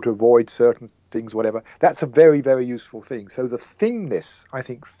we know to avoid certain things, whatever, that's a very, very useful thing. So the thingness, I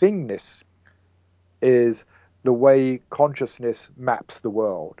think thingness is the way consciousness maps the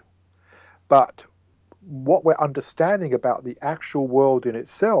world. But what we're understanding about the actual world in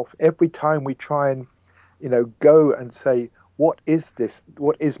itself, every time we try and go and say, what is this?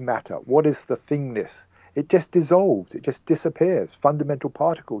 What is matter? What is the thingness? It just dissolves. It just disappears. Fundamental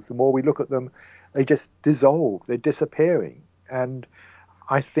particles, the more we look at them, they just dissolve. They're disappearing. And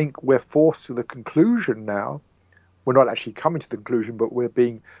I think we're forced to the conclusion now we're not actually coming to the conclusion, but we're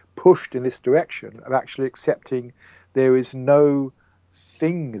being pushed in this direction of actually accepting there is no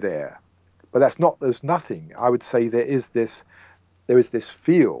thing there. But there's nothing. I would say there is this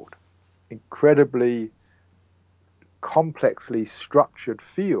field, incredibly complexly structured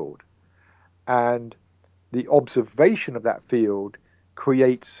field, and the observation of that field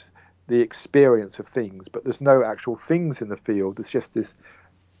creates the experience of things, but there's no actual things in the field. There's just this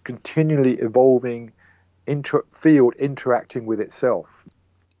continually evolving field interacting with itself.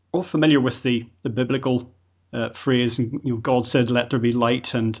 All familiar with the biblical phrase, God said, "Let there be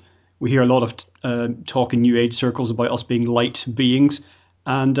light," and we hear a lot of talk in New Age circles about us being light beings.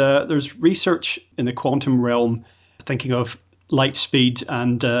 And there's research in the quantum realm thinking of light speed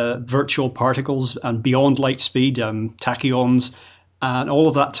and virtual particles and beyond light speed, tachyons, and all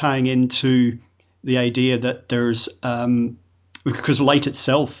of that tying into the idea that there's because light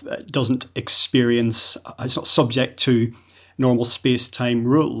itself doesn't experience, it's not subject to normal space-time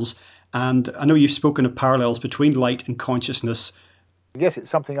rules. And I know you've spoken of parallels between light and consciousness. Yes, it's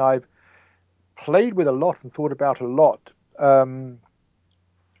something I've played with a lot and thought about a lot. In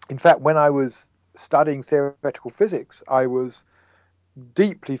fact, when I was studying theoretical physics, I was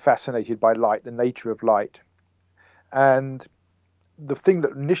deeply fascinated by light, the nature of light. And the thing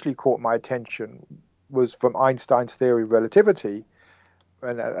that initially caught my attention was from Einstein's theory of relativity.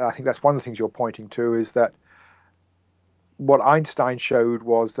 And I think that's one of the things you're pointing to, is that what Einstein showed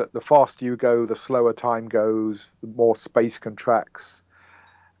was that the faster you go, the slower time goes, the more space contracts,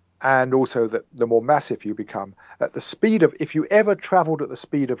 and also that the more massive you become. At the speed of, if you ever traveled at the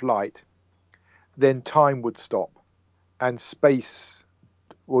speed of light, then time would stop, and space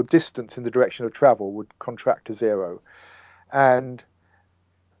or distance in the direction of travel would contract to zero. And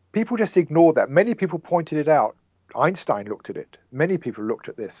people just ignored that. Many people pointed it out. Einstein looked at it. Many people looked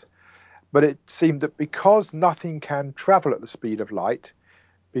at this. But it seemed that because nothing can travel at the speed of light,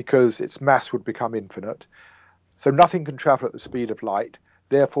 because its mass would become infinite, so nothing can travel at the speed of light,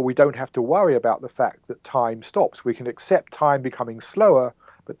 therefore we don't have to worry about the fact that time stops. We can accept time becoming slower,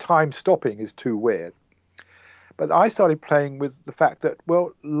 but time stopping is too weird. But I started playing with the fact that,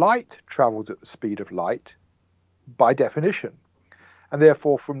 well, light travels at the speed of light by definition. And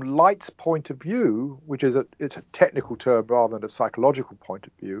therefore, from light's point of view, which is it's a technical term rather than a psychological point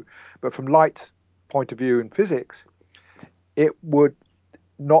of view, but from light's point of view in physics, it would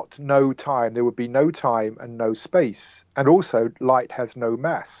not know time. There would be no time and no space. And also, light has no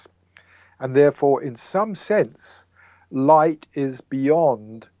mass. And therefore, in some sense, light is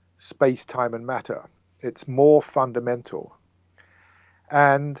beyond space, time, and matter. It's more fundamental.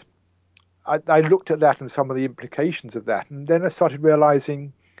 And I looked at that and some of the implications of that. And then I started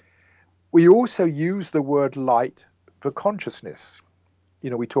realizing we also use the word light for consciousness.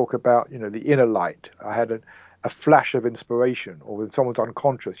 We talk about, the inner light. I had a flash of inspiration, or when someone's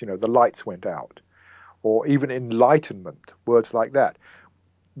unconscious, the lights went out, or even enlightenment, words like that.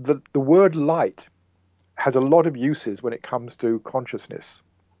 The word light has a lot of uses when it comes to consciousness.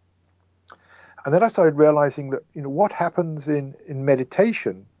 And then I started realizing that, what happens in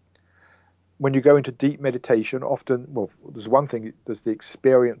meditation when you go into deep meditation, often, well, there's one thing, there's the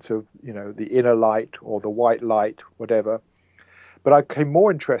experience of, the inner light or the white light, whatever. But I became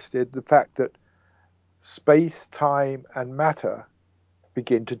more interested in the fact that space, time, and matter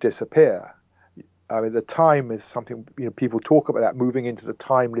begin to disappear. I mean, the time is something, people talk about that, moving into the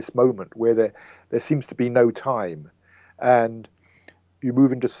timeless moment where there seems to be no time. And you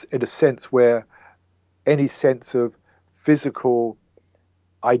move into in a sense where any sense of physical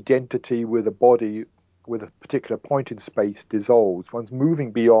identity with a body with a particular point in space dissolves. One's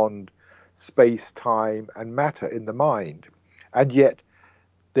moving beyond space, time, and matter in the mind. And yet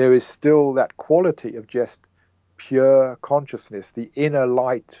there is still that quality of just pure consciousness. The inner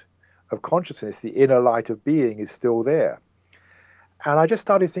light of consciousness, the inner light of being is still there. And I just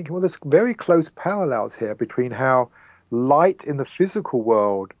started thinking, well, there's very close parallels here between how light in the physical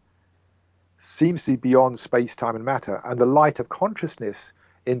world seems to be beyond space, time, and matter, and the light of consciousness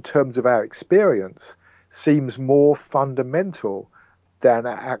in terms of our experience seems more fundamental than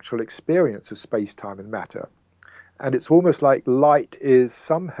our actual experience of space, time, and matter. And it's almost like light is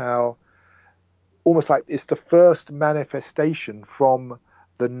somehow, almost like it's the first manifestation from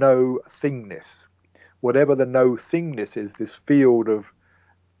the no thingness. Whatever the no thingness is, this field of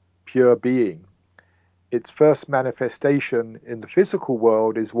pure being, its first manifestation in the physical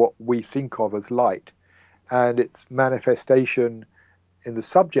world is what we think of as light. And its manifestation in the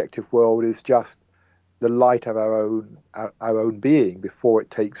subjective world is just the light of our own being before it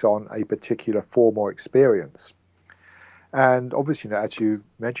takes on a particular form or experience. And obviously, as you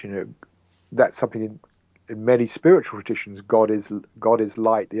mentioned, that's something in many spiritual traditions, God is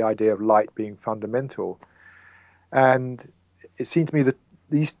light, the idea of light being fundamental. And it seemed to me that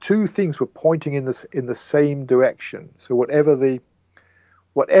these two things were pointing in the same direction. So whatever the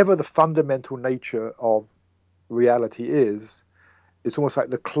fundamental nature of reality is, it's almost like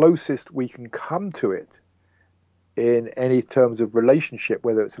the closest we can come to it in any terms of relationship,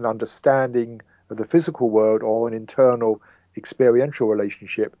 whether it's an understanding of the physical world or an internal experiential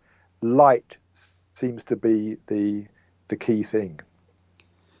relationship. Light seems to be the key thing.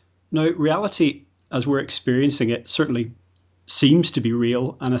 Now, reality, as we're experiencing it, certainly seems to be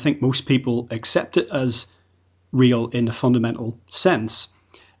real, and I think most people accept it as real in a fundamental sense.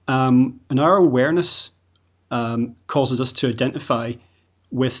 And our awareness causes us to identify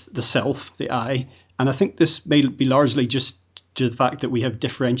with the self, the I, and I think this may be largely just to the fact that we have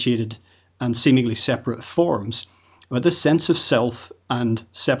differentiated and seemingly separate forms. But this sense of self and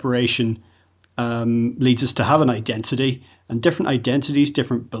separation leads us to have an identity, and different identities,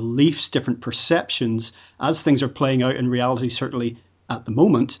 different beliefs, different perceptions, as things are playing out in reality, certainly at the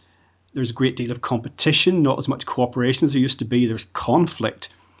moment, there's a great deal of competition, not as much cooperation as there used to be, there's conflict.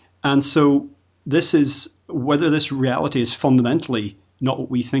 And so this is, whether this reality is fundamentally not what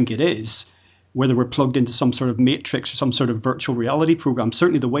we think it is, whether we're plugged into some sort of matrix or some sort of virtual reality program,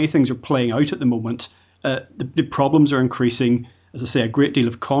 certainly the way things are playing out at the moment, the problems are increasing, as I say, a great deal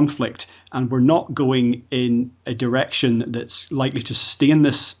of conflict, and we're not going in a direction that's likely to sustain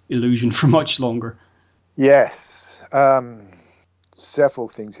this illusion for much longer. Yes, several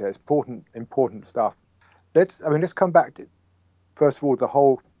things here. It's important stuff. Let's come back to, first of all, the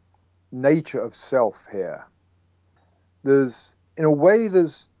whole nature of self here. There's, in a way,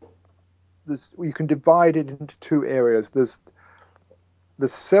 there's you can divide it into two areas. There's the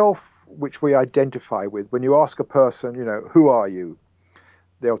self which we identify with. When you ask a person, who are you?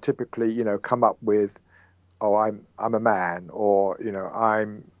 They'll typically, come up with, oh, I'm a man, or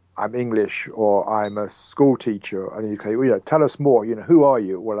I'm English, or I'm a school teacher, and you say, tell us more. Who are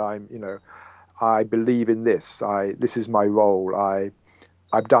you? Well, I believe in this. This is my role.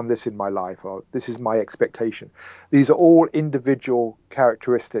 I've done this in my life, or this is my expectation. These are all individual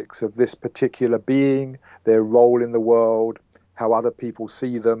characteristics of this particular being, their role in the world, how other people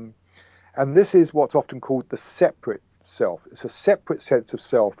see them. And this is what's often called the separate self. It's a separate sense of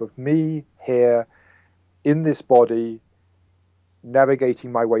self, of me here in this body,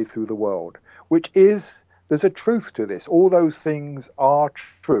 navigating my way through the world, there's a truth to this. All those things are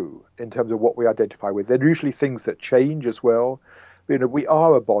true in terms of what we identify with. They're usually things that change as well. We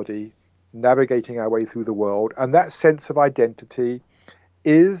are a body navigating our way through the world, and that sense of identity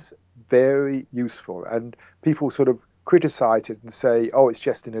is very useful. And people sort of criticize it and say, oh, it's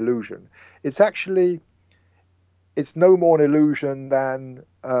just an illusion. It's no more an illusion than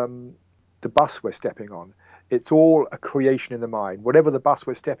the bus we're stepping on. It's all a creation in the mind. Whatever the bus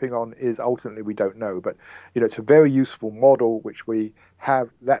we're stepping on is, ultimately we don't know. But it's a very useful model which we have.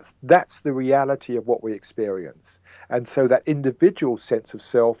 That's the reality of what we experience. And so that individual sense of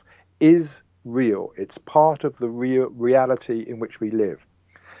self is real. It's part of the real reality in which we live.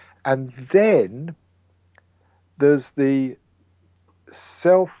 And then there's the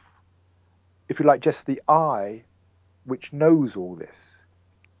self, if you like, just the I, which knows all this.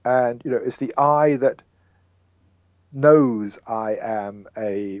 And it's the I that knows I am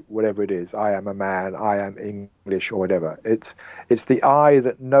a whatever it is. I am a man. I am English, or whatever. It's the I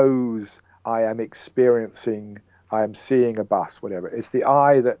that knows I am experiencing. I am seeing a bus, whatever. It's the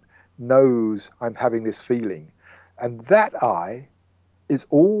I that knows I'm having this feeling, and that I is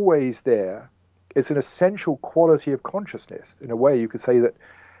always there. It's an essential quality of consciousness. In a way, you could say that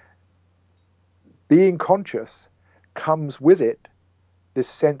being conscious comes with it this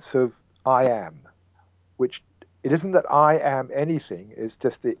sense of I am, which it isn't that I am anything. It's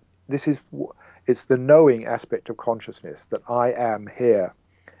just it's the knowing aspect of consciousness, that I am here,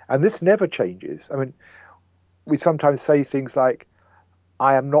 and this never changes. I mean, we sometimes say things like,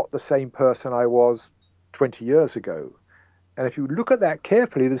 I am not the same person I was 20 years ago. And if you look at that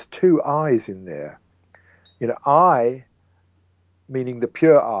carefully, there's two I's in there. I, meaning the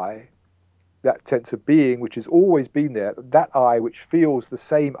pure I, that sense of being which has always been there, that I which feels the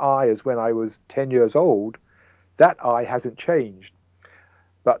same I as when I was 10 years old, that I hasn't changed.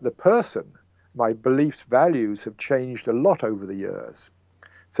 But the person, my beliefs, values have changed a lot over the years.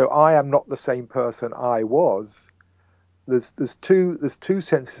 So I am not the same person I was. There's two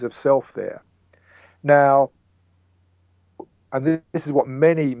senses of self there. Now, and this is what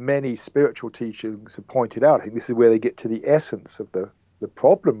many spiritual teachings have pointed out. I think this is where they get to the essence of the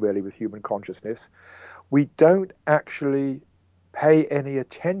problem, really, with human consciousness. We don't actually pay any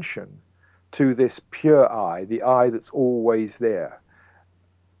attention to this pure I, the I that's always there.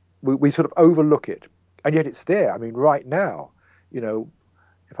 We sort of overlook it, and yet it's there. I mean, right now, you know,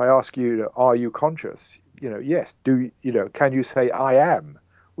 if I ask you, are you conscious? Yes. Can you say I am?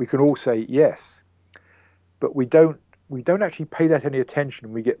 We can all say yes, but we don't actually pay that any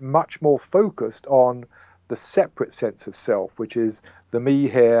attention. We get much more focused on the separate sense of self, which is the me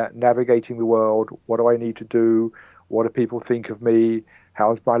here navigating the world. What do I need to do? What do people think of me?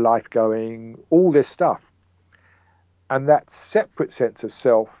 How's my life going? All this stuff. And that separate sense of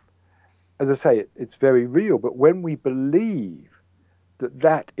self, as I say, it's very real. But when we believe that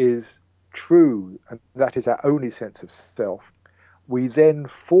that is true and that is our only sense of self, we then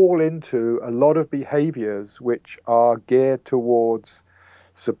fall into a lot of behaviors which are geared towards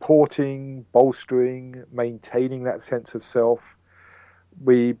supporting, bolstering, maintaining that sense of self.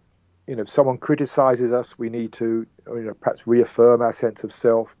 If someone criticizes us, we need to, perhaps reaffirm our sense of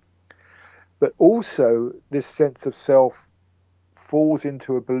self. But also, this sense of self falls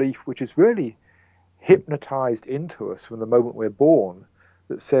into a belief which is really hypnotized into us from the moment we're born,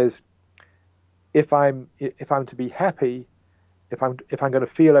 that says, if I'm to be happy, if I'm going to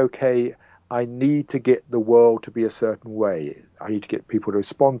feel okay, I need to get the world to be a certain way. I need to get people to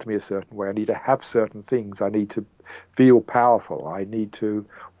respond to me a certain way. I need to have certain things. I need to feel powerful. I need to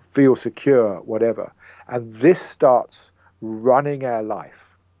feel secure, whatever. And this starts running our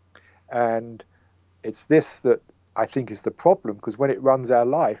life. And it's this that I think is the problem, because when it runs our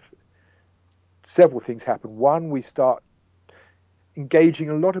life, several things happen. One, we start engaging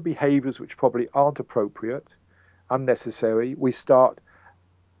in a lot of behaviors which probably aren't appropriate, unnecessary. We start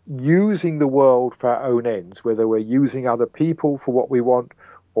using the world for our own ends, whether we're using other people for what we want,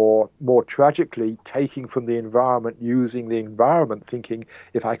 or more tragically, taking from the environment, using the environment, thinking,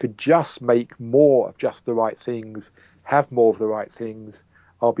 if I could just make more of just the right things, have more of the right things,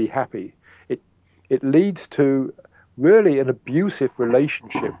 I'll be happy. It leads to really an abusive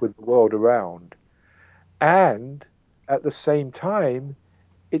relationship with the world around. And at the same time,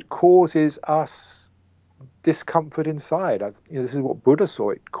 it causes us discomfort inside. This is what Buddha saw.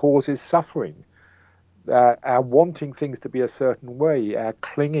 It causes suffering. Our wanting things to be a certain way, our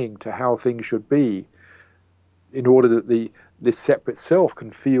clinging to how things should be, in order that this separate self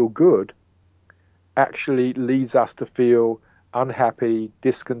can feel good, actually leads us to feel unhappy,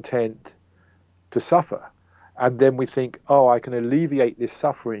 discontent, to suffer. And then we think, oh, I can alleviate this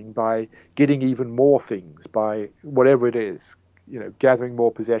suffering by getting even more things, by whatever it is, gathering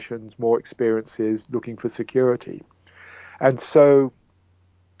more possessions, more experiences, looking for security. And so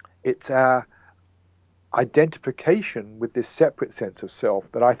it's our identification with this separate sense of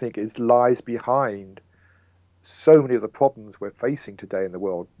self that I think lies behind so many of the problems we're facing today in the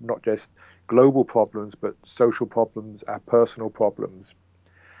world, not just global problems, but social problems, our personal problems.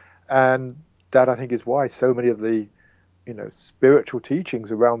 And that, I think, is why so many of the spiritual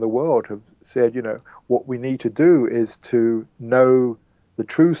teachings around the world have said, what we need to do is to know the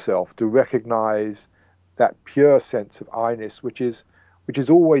true self, to recognize that pure sense of I-ness, which is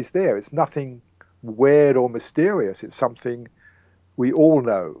always there. It's nothing weird or mysterious. It's something we all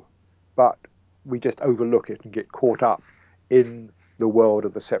know, but we just overlook it and get caught up in the world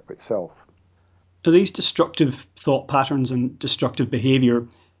of the separate self. Now, these destructive thought patterns and destructive behavior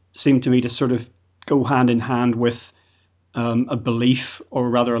seem to me to sort of go hand in hand with a belief, or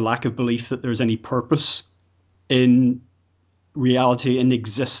rather a lack of belief, that there's any purpose in reality, in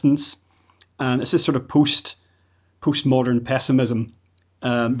existence. And it's this sort of postmodern pessimism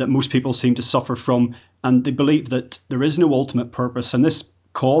that most people seem to suffer from, and they believe that there is no ultimate purpose, and this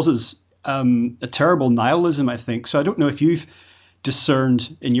causes a terrible nihilism, I think. So I don't know if you've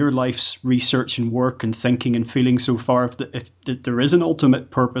discerned in your life's research and work and thinking and feeling so far if there is an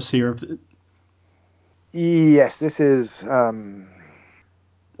ultimate purpose here. Yes, this is.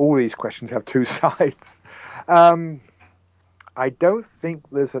 All these questions have two sides. Um, I don't think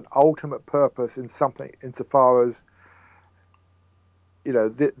there's an ultimate purpose in something, insofar as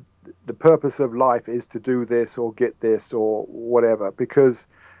the purpose of life is to do this or get this or whatever. Because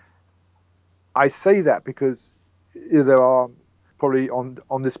I say that because there are probably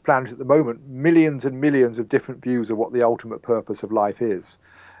on this planet at the moment millions and millions of different views of what the ultimate purpose of life is,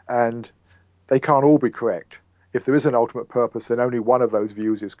 and they can't all be correct. If there is an ultimate purpose, then only one of those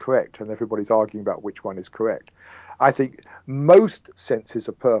views is correct, and everybody's arguing about which one is correct. I think most senses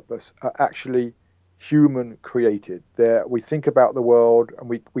of purpose are actually human created. We think about the world and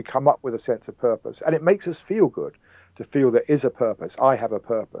we come up with a sense of purpose, and it makes us feel good to feel there is a purpose. I have a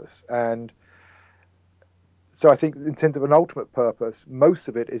purpose. And so I think in terms of an ultimate purpose, most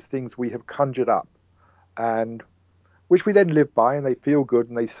of it is things we have conjured up, and which we then live by, and they feel good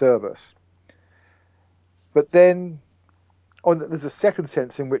and they serve us. But then, there's a second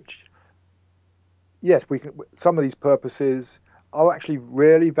sense in which, yes, we can. Some of these purposes are actually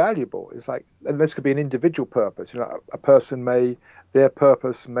really valuable. It's like, and this could be an individual purpose. A person their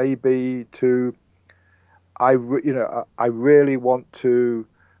purpose may be to, I really want to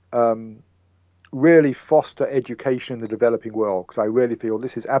really foster education in the developing world because I really feel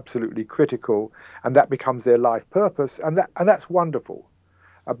this is absolutely critical, and that becomes their life purpose, and that's wonderful.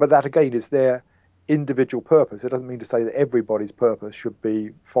 But that again is their individual purpose. It doesn't mean to say that everybody's purpose should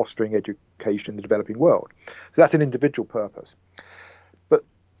be fostering education in the developing world. So that's an individual purpose. But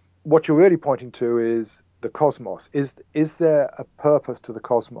what you're really pointing to is the cosmos. Is there a purpose to the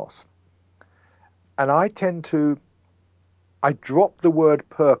cosmos? And I drop the word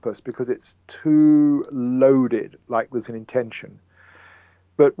purpose because it's too loaded, like there's an intention.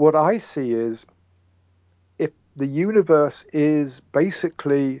 But what I see is, if the universe is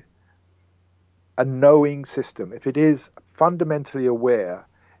basically a knowing system, if it is fundamentally aware,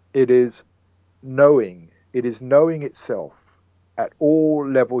 it is knowing itself at all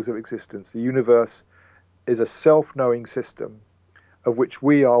levels of existence. The universe is a self-knowing system of which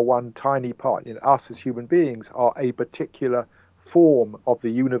we are one tiny part. Us as human beings are a particular form of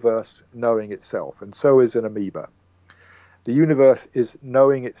the universe knowing itself, and so is an amoeba. The universe is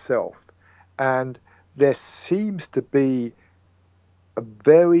knowing itself, and there seems to be a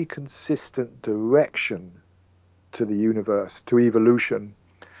very consistent direction to the universe, to evolution,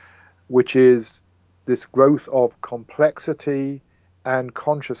 which is this growth of complexity and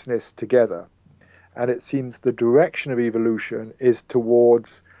consciousness together. And it seems the direction of evolution is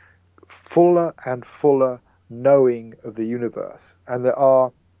towards fuller and fuller knowing of the universe. And there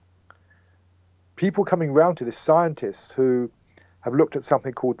are people coming round to this, scientists who have looked at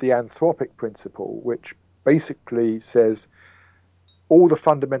something called the anthropic principle, which basically says all the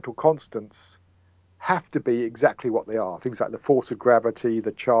fundamental constants have to be exactly what they are. Things like the force of gravity,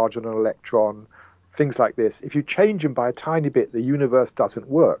 the charge on an electron, things like this. If you change them by a tiny bit, the universe doesn't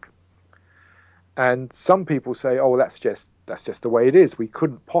work. And some people say, oh, that's just the way it is. We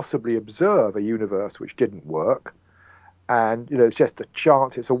couldn't possibly observe a universe which didn't work. And, it's just a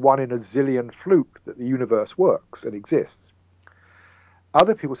chance, it's a 1 in a zillion fluke that the universe works and exists.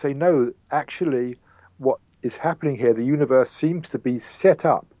 Other people say, no, actually, what is happening here, the universe seems to be set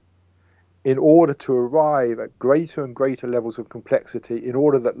up in order to arrive at greater and greater levels of complexity, in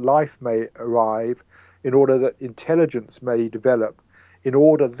order that life may arrive, in order that intelligence may develop, in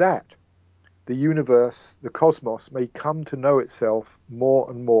order that the universe, the cosmos, may come to know itself more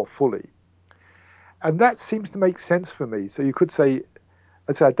and more fully. And that seems to make sense for me. So you could say,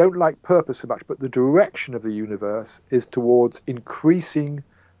 I don't like purpose so much, but the direction of the universe is towards increasing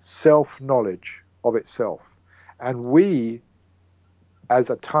self-knowledge of itself. And we,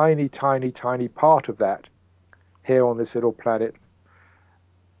 as a tiny, tiny, tiny part of that here on this little planet,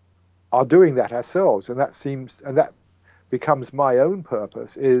 are doing that ourselves. And that becomes my own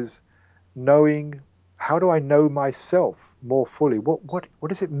purpose, is knowing, how do I know myself more fully? What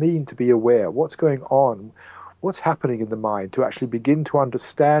does it mean to be aware? What's going on? What's happening in the mind, to actually begin to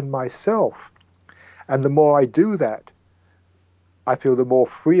understand myself? And the more I do that, I feel the more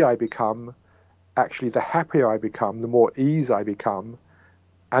free I become, actually the happier I become, the more ease I become,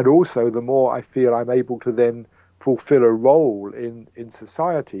 and also the more I feel I'm able to then fulfill a role in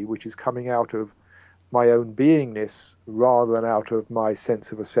society, which is coming out of my own beingness rather than out of my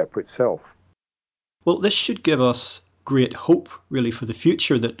sense of a separate self. Well, this should give us great hope, really, for the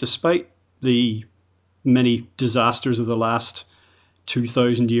future, that despite the many disasters of the last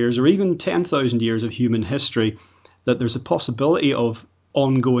 2,000 years or even 10,000 years of human history, that there's a possibility of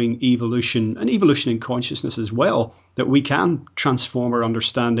ongoing evolution, and evolution in consciousness as well, that we can transform our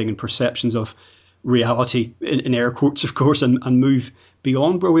understanding and perceptions of reality, in air quotes, of course, and move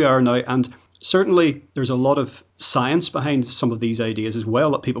beyond where we are now. And certainly there's a lot of science behind some of these ideas as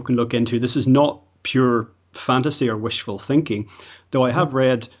well that people can look into. This is not pure fantasy or wishful thinking, though I have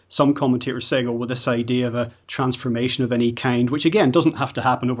read some commentators saying, oh, well, this idea of a transformation of any kind, which again doesn't have to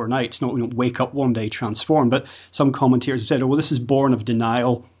happen overnight, it's not, we don't wake up one day transform, but some commentators said, oh, well, this is born of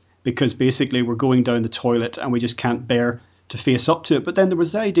denial, because basically we're going down the toilet and we just can't bear to face up to it. But then there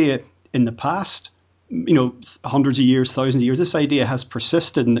was the idea in the past, hundreds of years, thousands of years, this idea has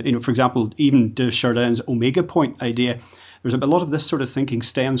persisted. And, for example, even de Chardin's omega point idea, there's a lot of this sort of thinking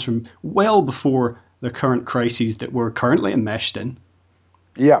stems from well before the current crises that we're currently enmeshed in.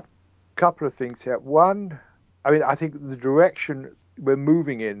 Yeah, couple of things here. One, I think the direction we're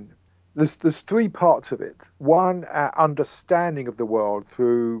moving in, there's three parts of it. One, our understanding of the world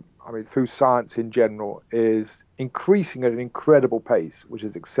through science in general is increasing at an incredible pace, which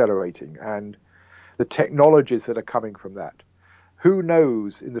is accelerating. And the technologies that are coming from that. Who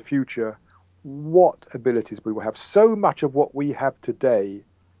knows in the future what abilities we will have. So much of what we have today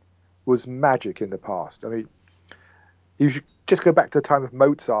was magic in the past. I mean, you should just go back to the time of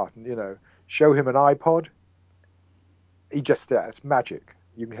Mozart and, show him an iPod. It's magic.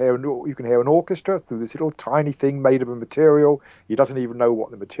 You can hear an orchestra through this little tiny thing made of a material. He doesn't even know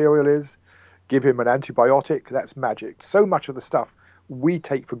what the material is. Give him an antibiotic. That's magic. So much of the stuff we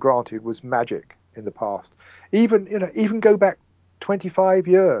take for granted was magic in the past. Even go back 25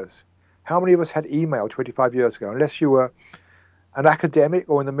 years. How many of us had email 25 years ago? Unless you were an academic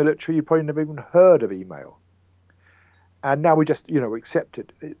or in the military, you probably never even heard of email. And now we just, accept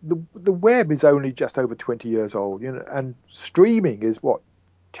it. The web is only just over 20 years old, and streaming is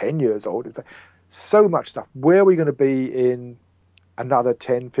 10 years old. So much stuff. Where are we going to be in another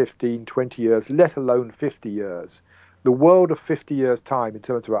 10, 15, 20 years, let alone 50 years? The world of 50 years' time in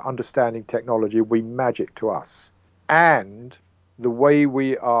terms of our understanding technology will be magic to us. And the way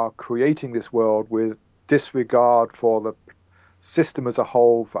we are creating this world with disregard for the system as a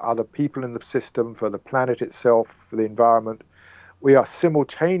whole, for other people in the system, for the planet itself, for the environment, we are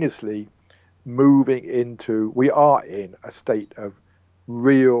simultaneously we are in a state of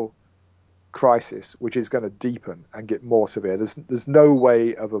real crisis, which is going to deepen and get more severe. There's no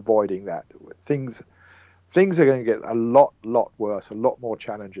way of avoiding that. Things are going to get a lot worse, a lot more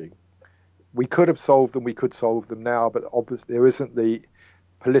challenging. We could have solved them, we could solve them now, but obviously there isn't the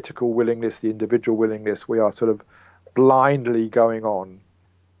political willingness, the individual willingness. We are sort of blindly going on.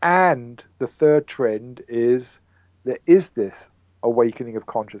 And the third trend is there is this awakening of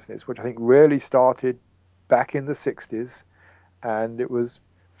consciousness, which I think really started back in the 60s, and it was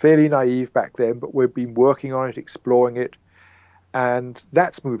fairly naive back then, but we've been working on it, exploring it, and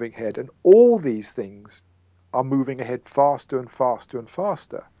that's moving ahead. And all these things are moving ahead faster and faster and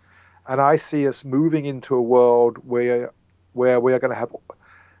faster. And I see us moving into a world where we are going to have,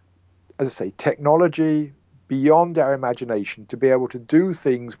 as I say, technology beyond our imagination to be able to do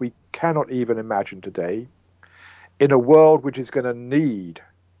things we cannot even imagine today, in a world which is going to need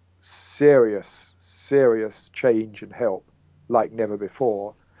serious change and help like never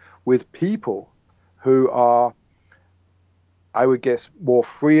before, with people who are, I would guess, more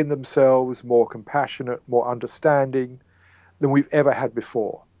free in themselves, more compassionate, more understanding than we've ever had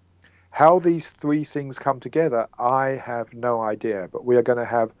before. How these three things come together, I have no idea, but we are going to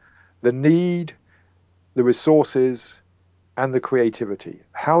have the need, the resources, and the creativity.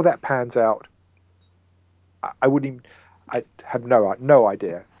 How that pans out, I have no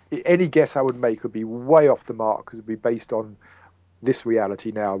idea. Any guess I would make would be way off the mark, because it would be based on this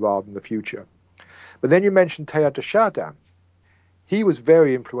reality now rather than the future. But then you mentioned Teilhard de Chardin. He was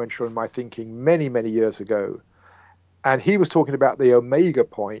very influential in my thinking many years ago. And he was talking about the omega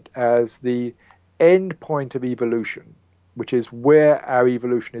point as the end point of evolution, which is where our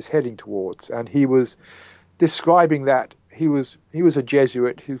evolution is heading towards. And he was describing that. He was a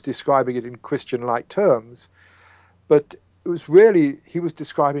Jesuit. He was describing it in Christian-like terms. But it was really, he was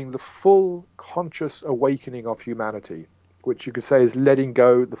describing the full conscious awakening of humanity, which you could say is letting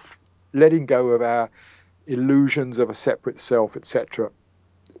go of our illusions of a separate self, etc.,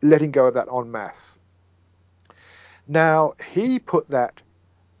 letting go of that en masse. Now, he put that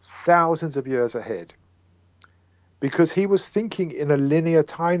thousands of years ahead, because he was thinking in a linear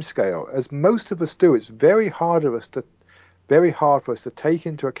timescale, as most of us do. It's very hard for us to take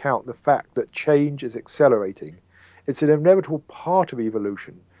into account the fact that change is accelerating. It's an inevitable part of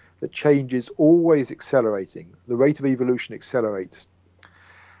evolution that change is always accelerating. The rate of evolution accelerates.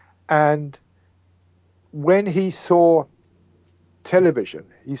 And when he saw television,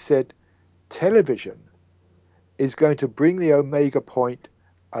 he said, television is going to bring the omega point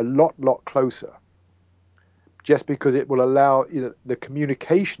a lot closer, just because it will allow, the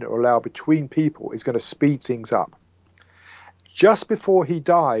communication it will allow between people is going to speed things up. Just before he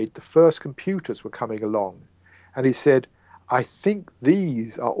died, the first computers were coming along, and he said, I think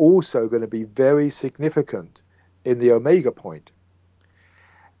these are also going to be very significant in the omega point.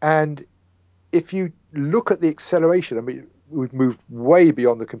 And if you look at the acceleration, I mean, we've moved way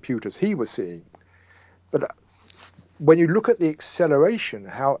beyond the computers he was seeing, but when you look at the acceleration,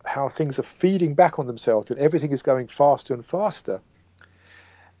 how things are feeding back on themselves and everything is going faster and faster,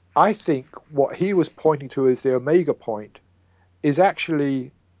 I think what he was pointing to as the omega point is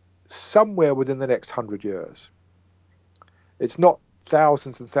actually somewhere within the next 100 years. It's not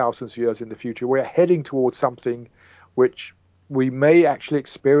thousands and thousands of years in the future. We're heading towards something which we may actually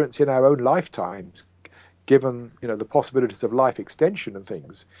experience in our own lifetimes, given the possibilities of life extension and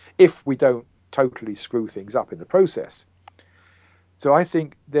things, if we don't totally screw things up in the process. So I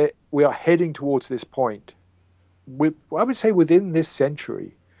think that we are heading towards this point, I would say within this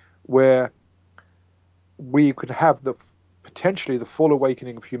century, where we could have potentially the full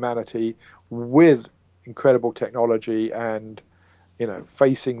awakening of humanity with incredible technology and,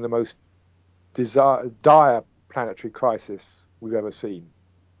 facing the most dire planetary crisis we've ever seen.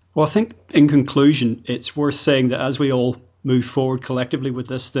 Well, I think in conclusion, it's worth saying that as we all move forward collectively with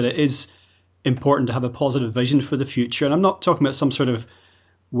this, that it is important to have a positive vision for the future. And I'm not talking about some sort of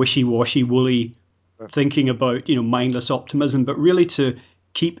wishy-washy, woolly thinking about, mindless optimism, but really to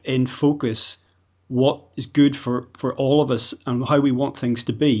keep in focus what is good for all of us and how we want things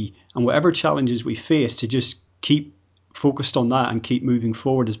to be. And whatever challenges we face, to just keep focused on that and keep moving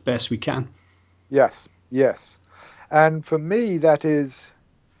forward as best we can. Yes, yes. And for me, that is,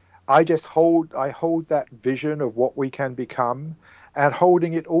 I hold that vision of what we can become, and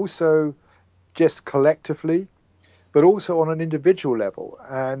holding it also just collectively, but also on an individual level.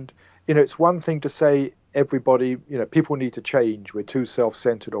 And, it's one thing to say everybody, people need to change. We're too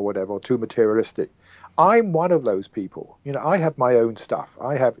self-centered or whatever, or too materialistic. I'm one of those people. I have my own stuff.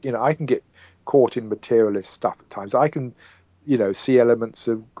 I can get caught in materialist stuff at times. I can, see elements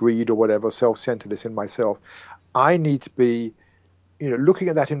of greed or whatever, self-centeredness in myself. I need to be, looking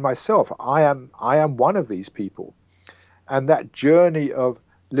at that in myself. I am one of these people. And that journey of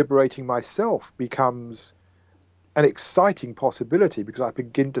liberating myself becomes an exciting possibility, because I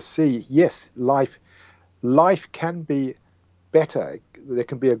begin to see, yes, life can be better. There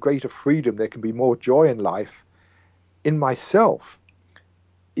can be a greater freedom. There can be more joy in life in myself,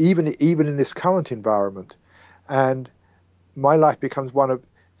 even in this current environment. And my life becomes one of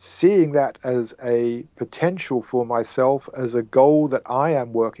seeing that as a potential for myself, as a goal that I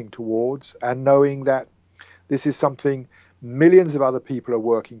am working towards, and knowing that this is something millions of other people are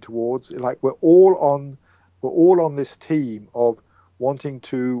working towards. Like we're all on this team of wanting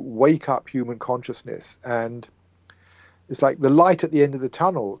to wake up human consciousness. And it's like the light at the end of the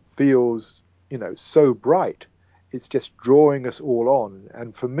tunnel feels, so bright. It's just drawing us all on.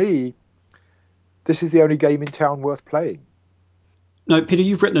 And for me, this is the only game in town worth playing. Now, Peter,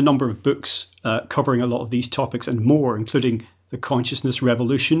 you've written a number of books covering a lot of these topics and more, including The Consciousness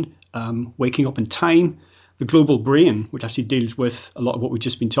Revolution, Waking Up in Time, The Global Brain, which actually deals with a lot of what we've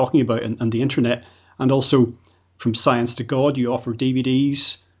just been talking about, and the internet, and also From Science to God. You offer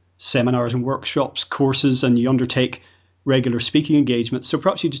DVDs, seminars and workshops, courses, and you undertake regular speaking engagements. So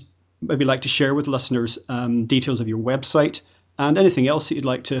perhaps you'd maybe like to share with listeners details of your website and anything else that you'd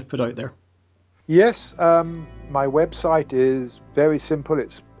like to put out there. Yes, my website is very simple.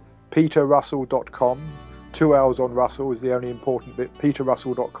 It's peterrussell.com. 2 L's on Russell is the only important bit.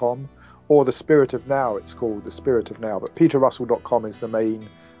 peterrussell.com, or The Spirit of Now. It's called The Spirit of Now, but peterrussell.com is the main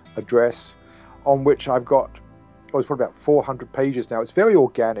address, on which I've got, it's probably about 400 pages now. It's very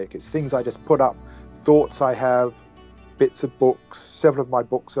organic. It's things I just put up, thoughts I have, bits of books. Several of my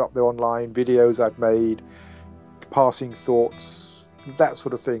books are up there online, videos I've made, passing thoughts, that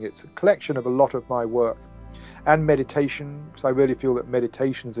sort of thing. It's a collection of a lot of my work. And meditation, because I really feel that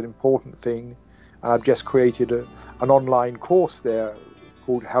meditation is an important thing. And I've just created an online course there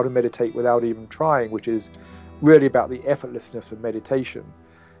called How to Meditate Without Even Trying, which is really about the effortlessness of meditation.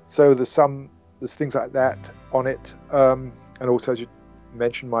 So there's things like that on it. And also, as you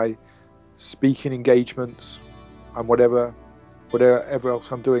mentioned, my speaking engagements and whatever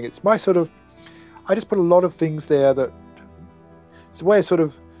else I'm doing. It's my I just put a lot of things there that it's a way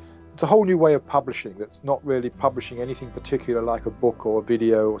of it's a whole new way of publishing that's not really publishing anything particular like a book or a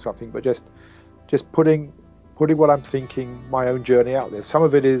video or something, but just putting what I'm thinking, my own journey out there. Some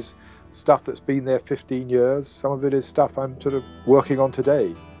of it is stuff that's been there 15 years. Some of it is stuff I'm sort of working on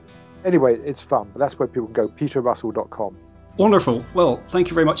today. Anyway, it's fun, but that's where people can go, peterrussell.com. Wonderful. Well, thank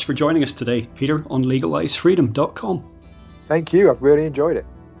you very much for joining us today, Peter, on legalizefreedom.com. Thank you. I've really enjoyed it.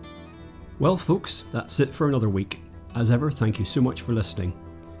 Well, folks, that's it for another week. As ever, thank you so much for listening.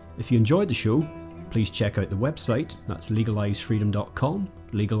 If you enjoyed the show, please check out the website. That's legalizefreedom.com,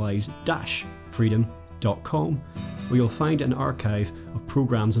 legalize-freedom.com, where you'll find an archive of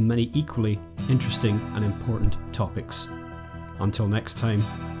programs on many equally interesting and important topics. Until next time,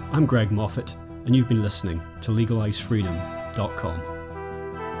 I'm Greg Moffat, and you've been listening to legalizefreedom.com.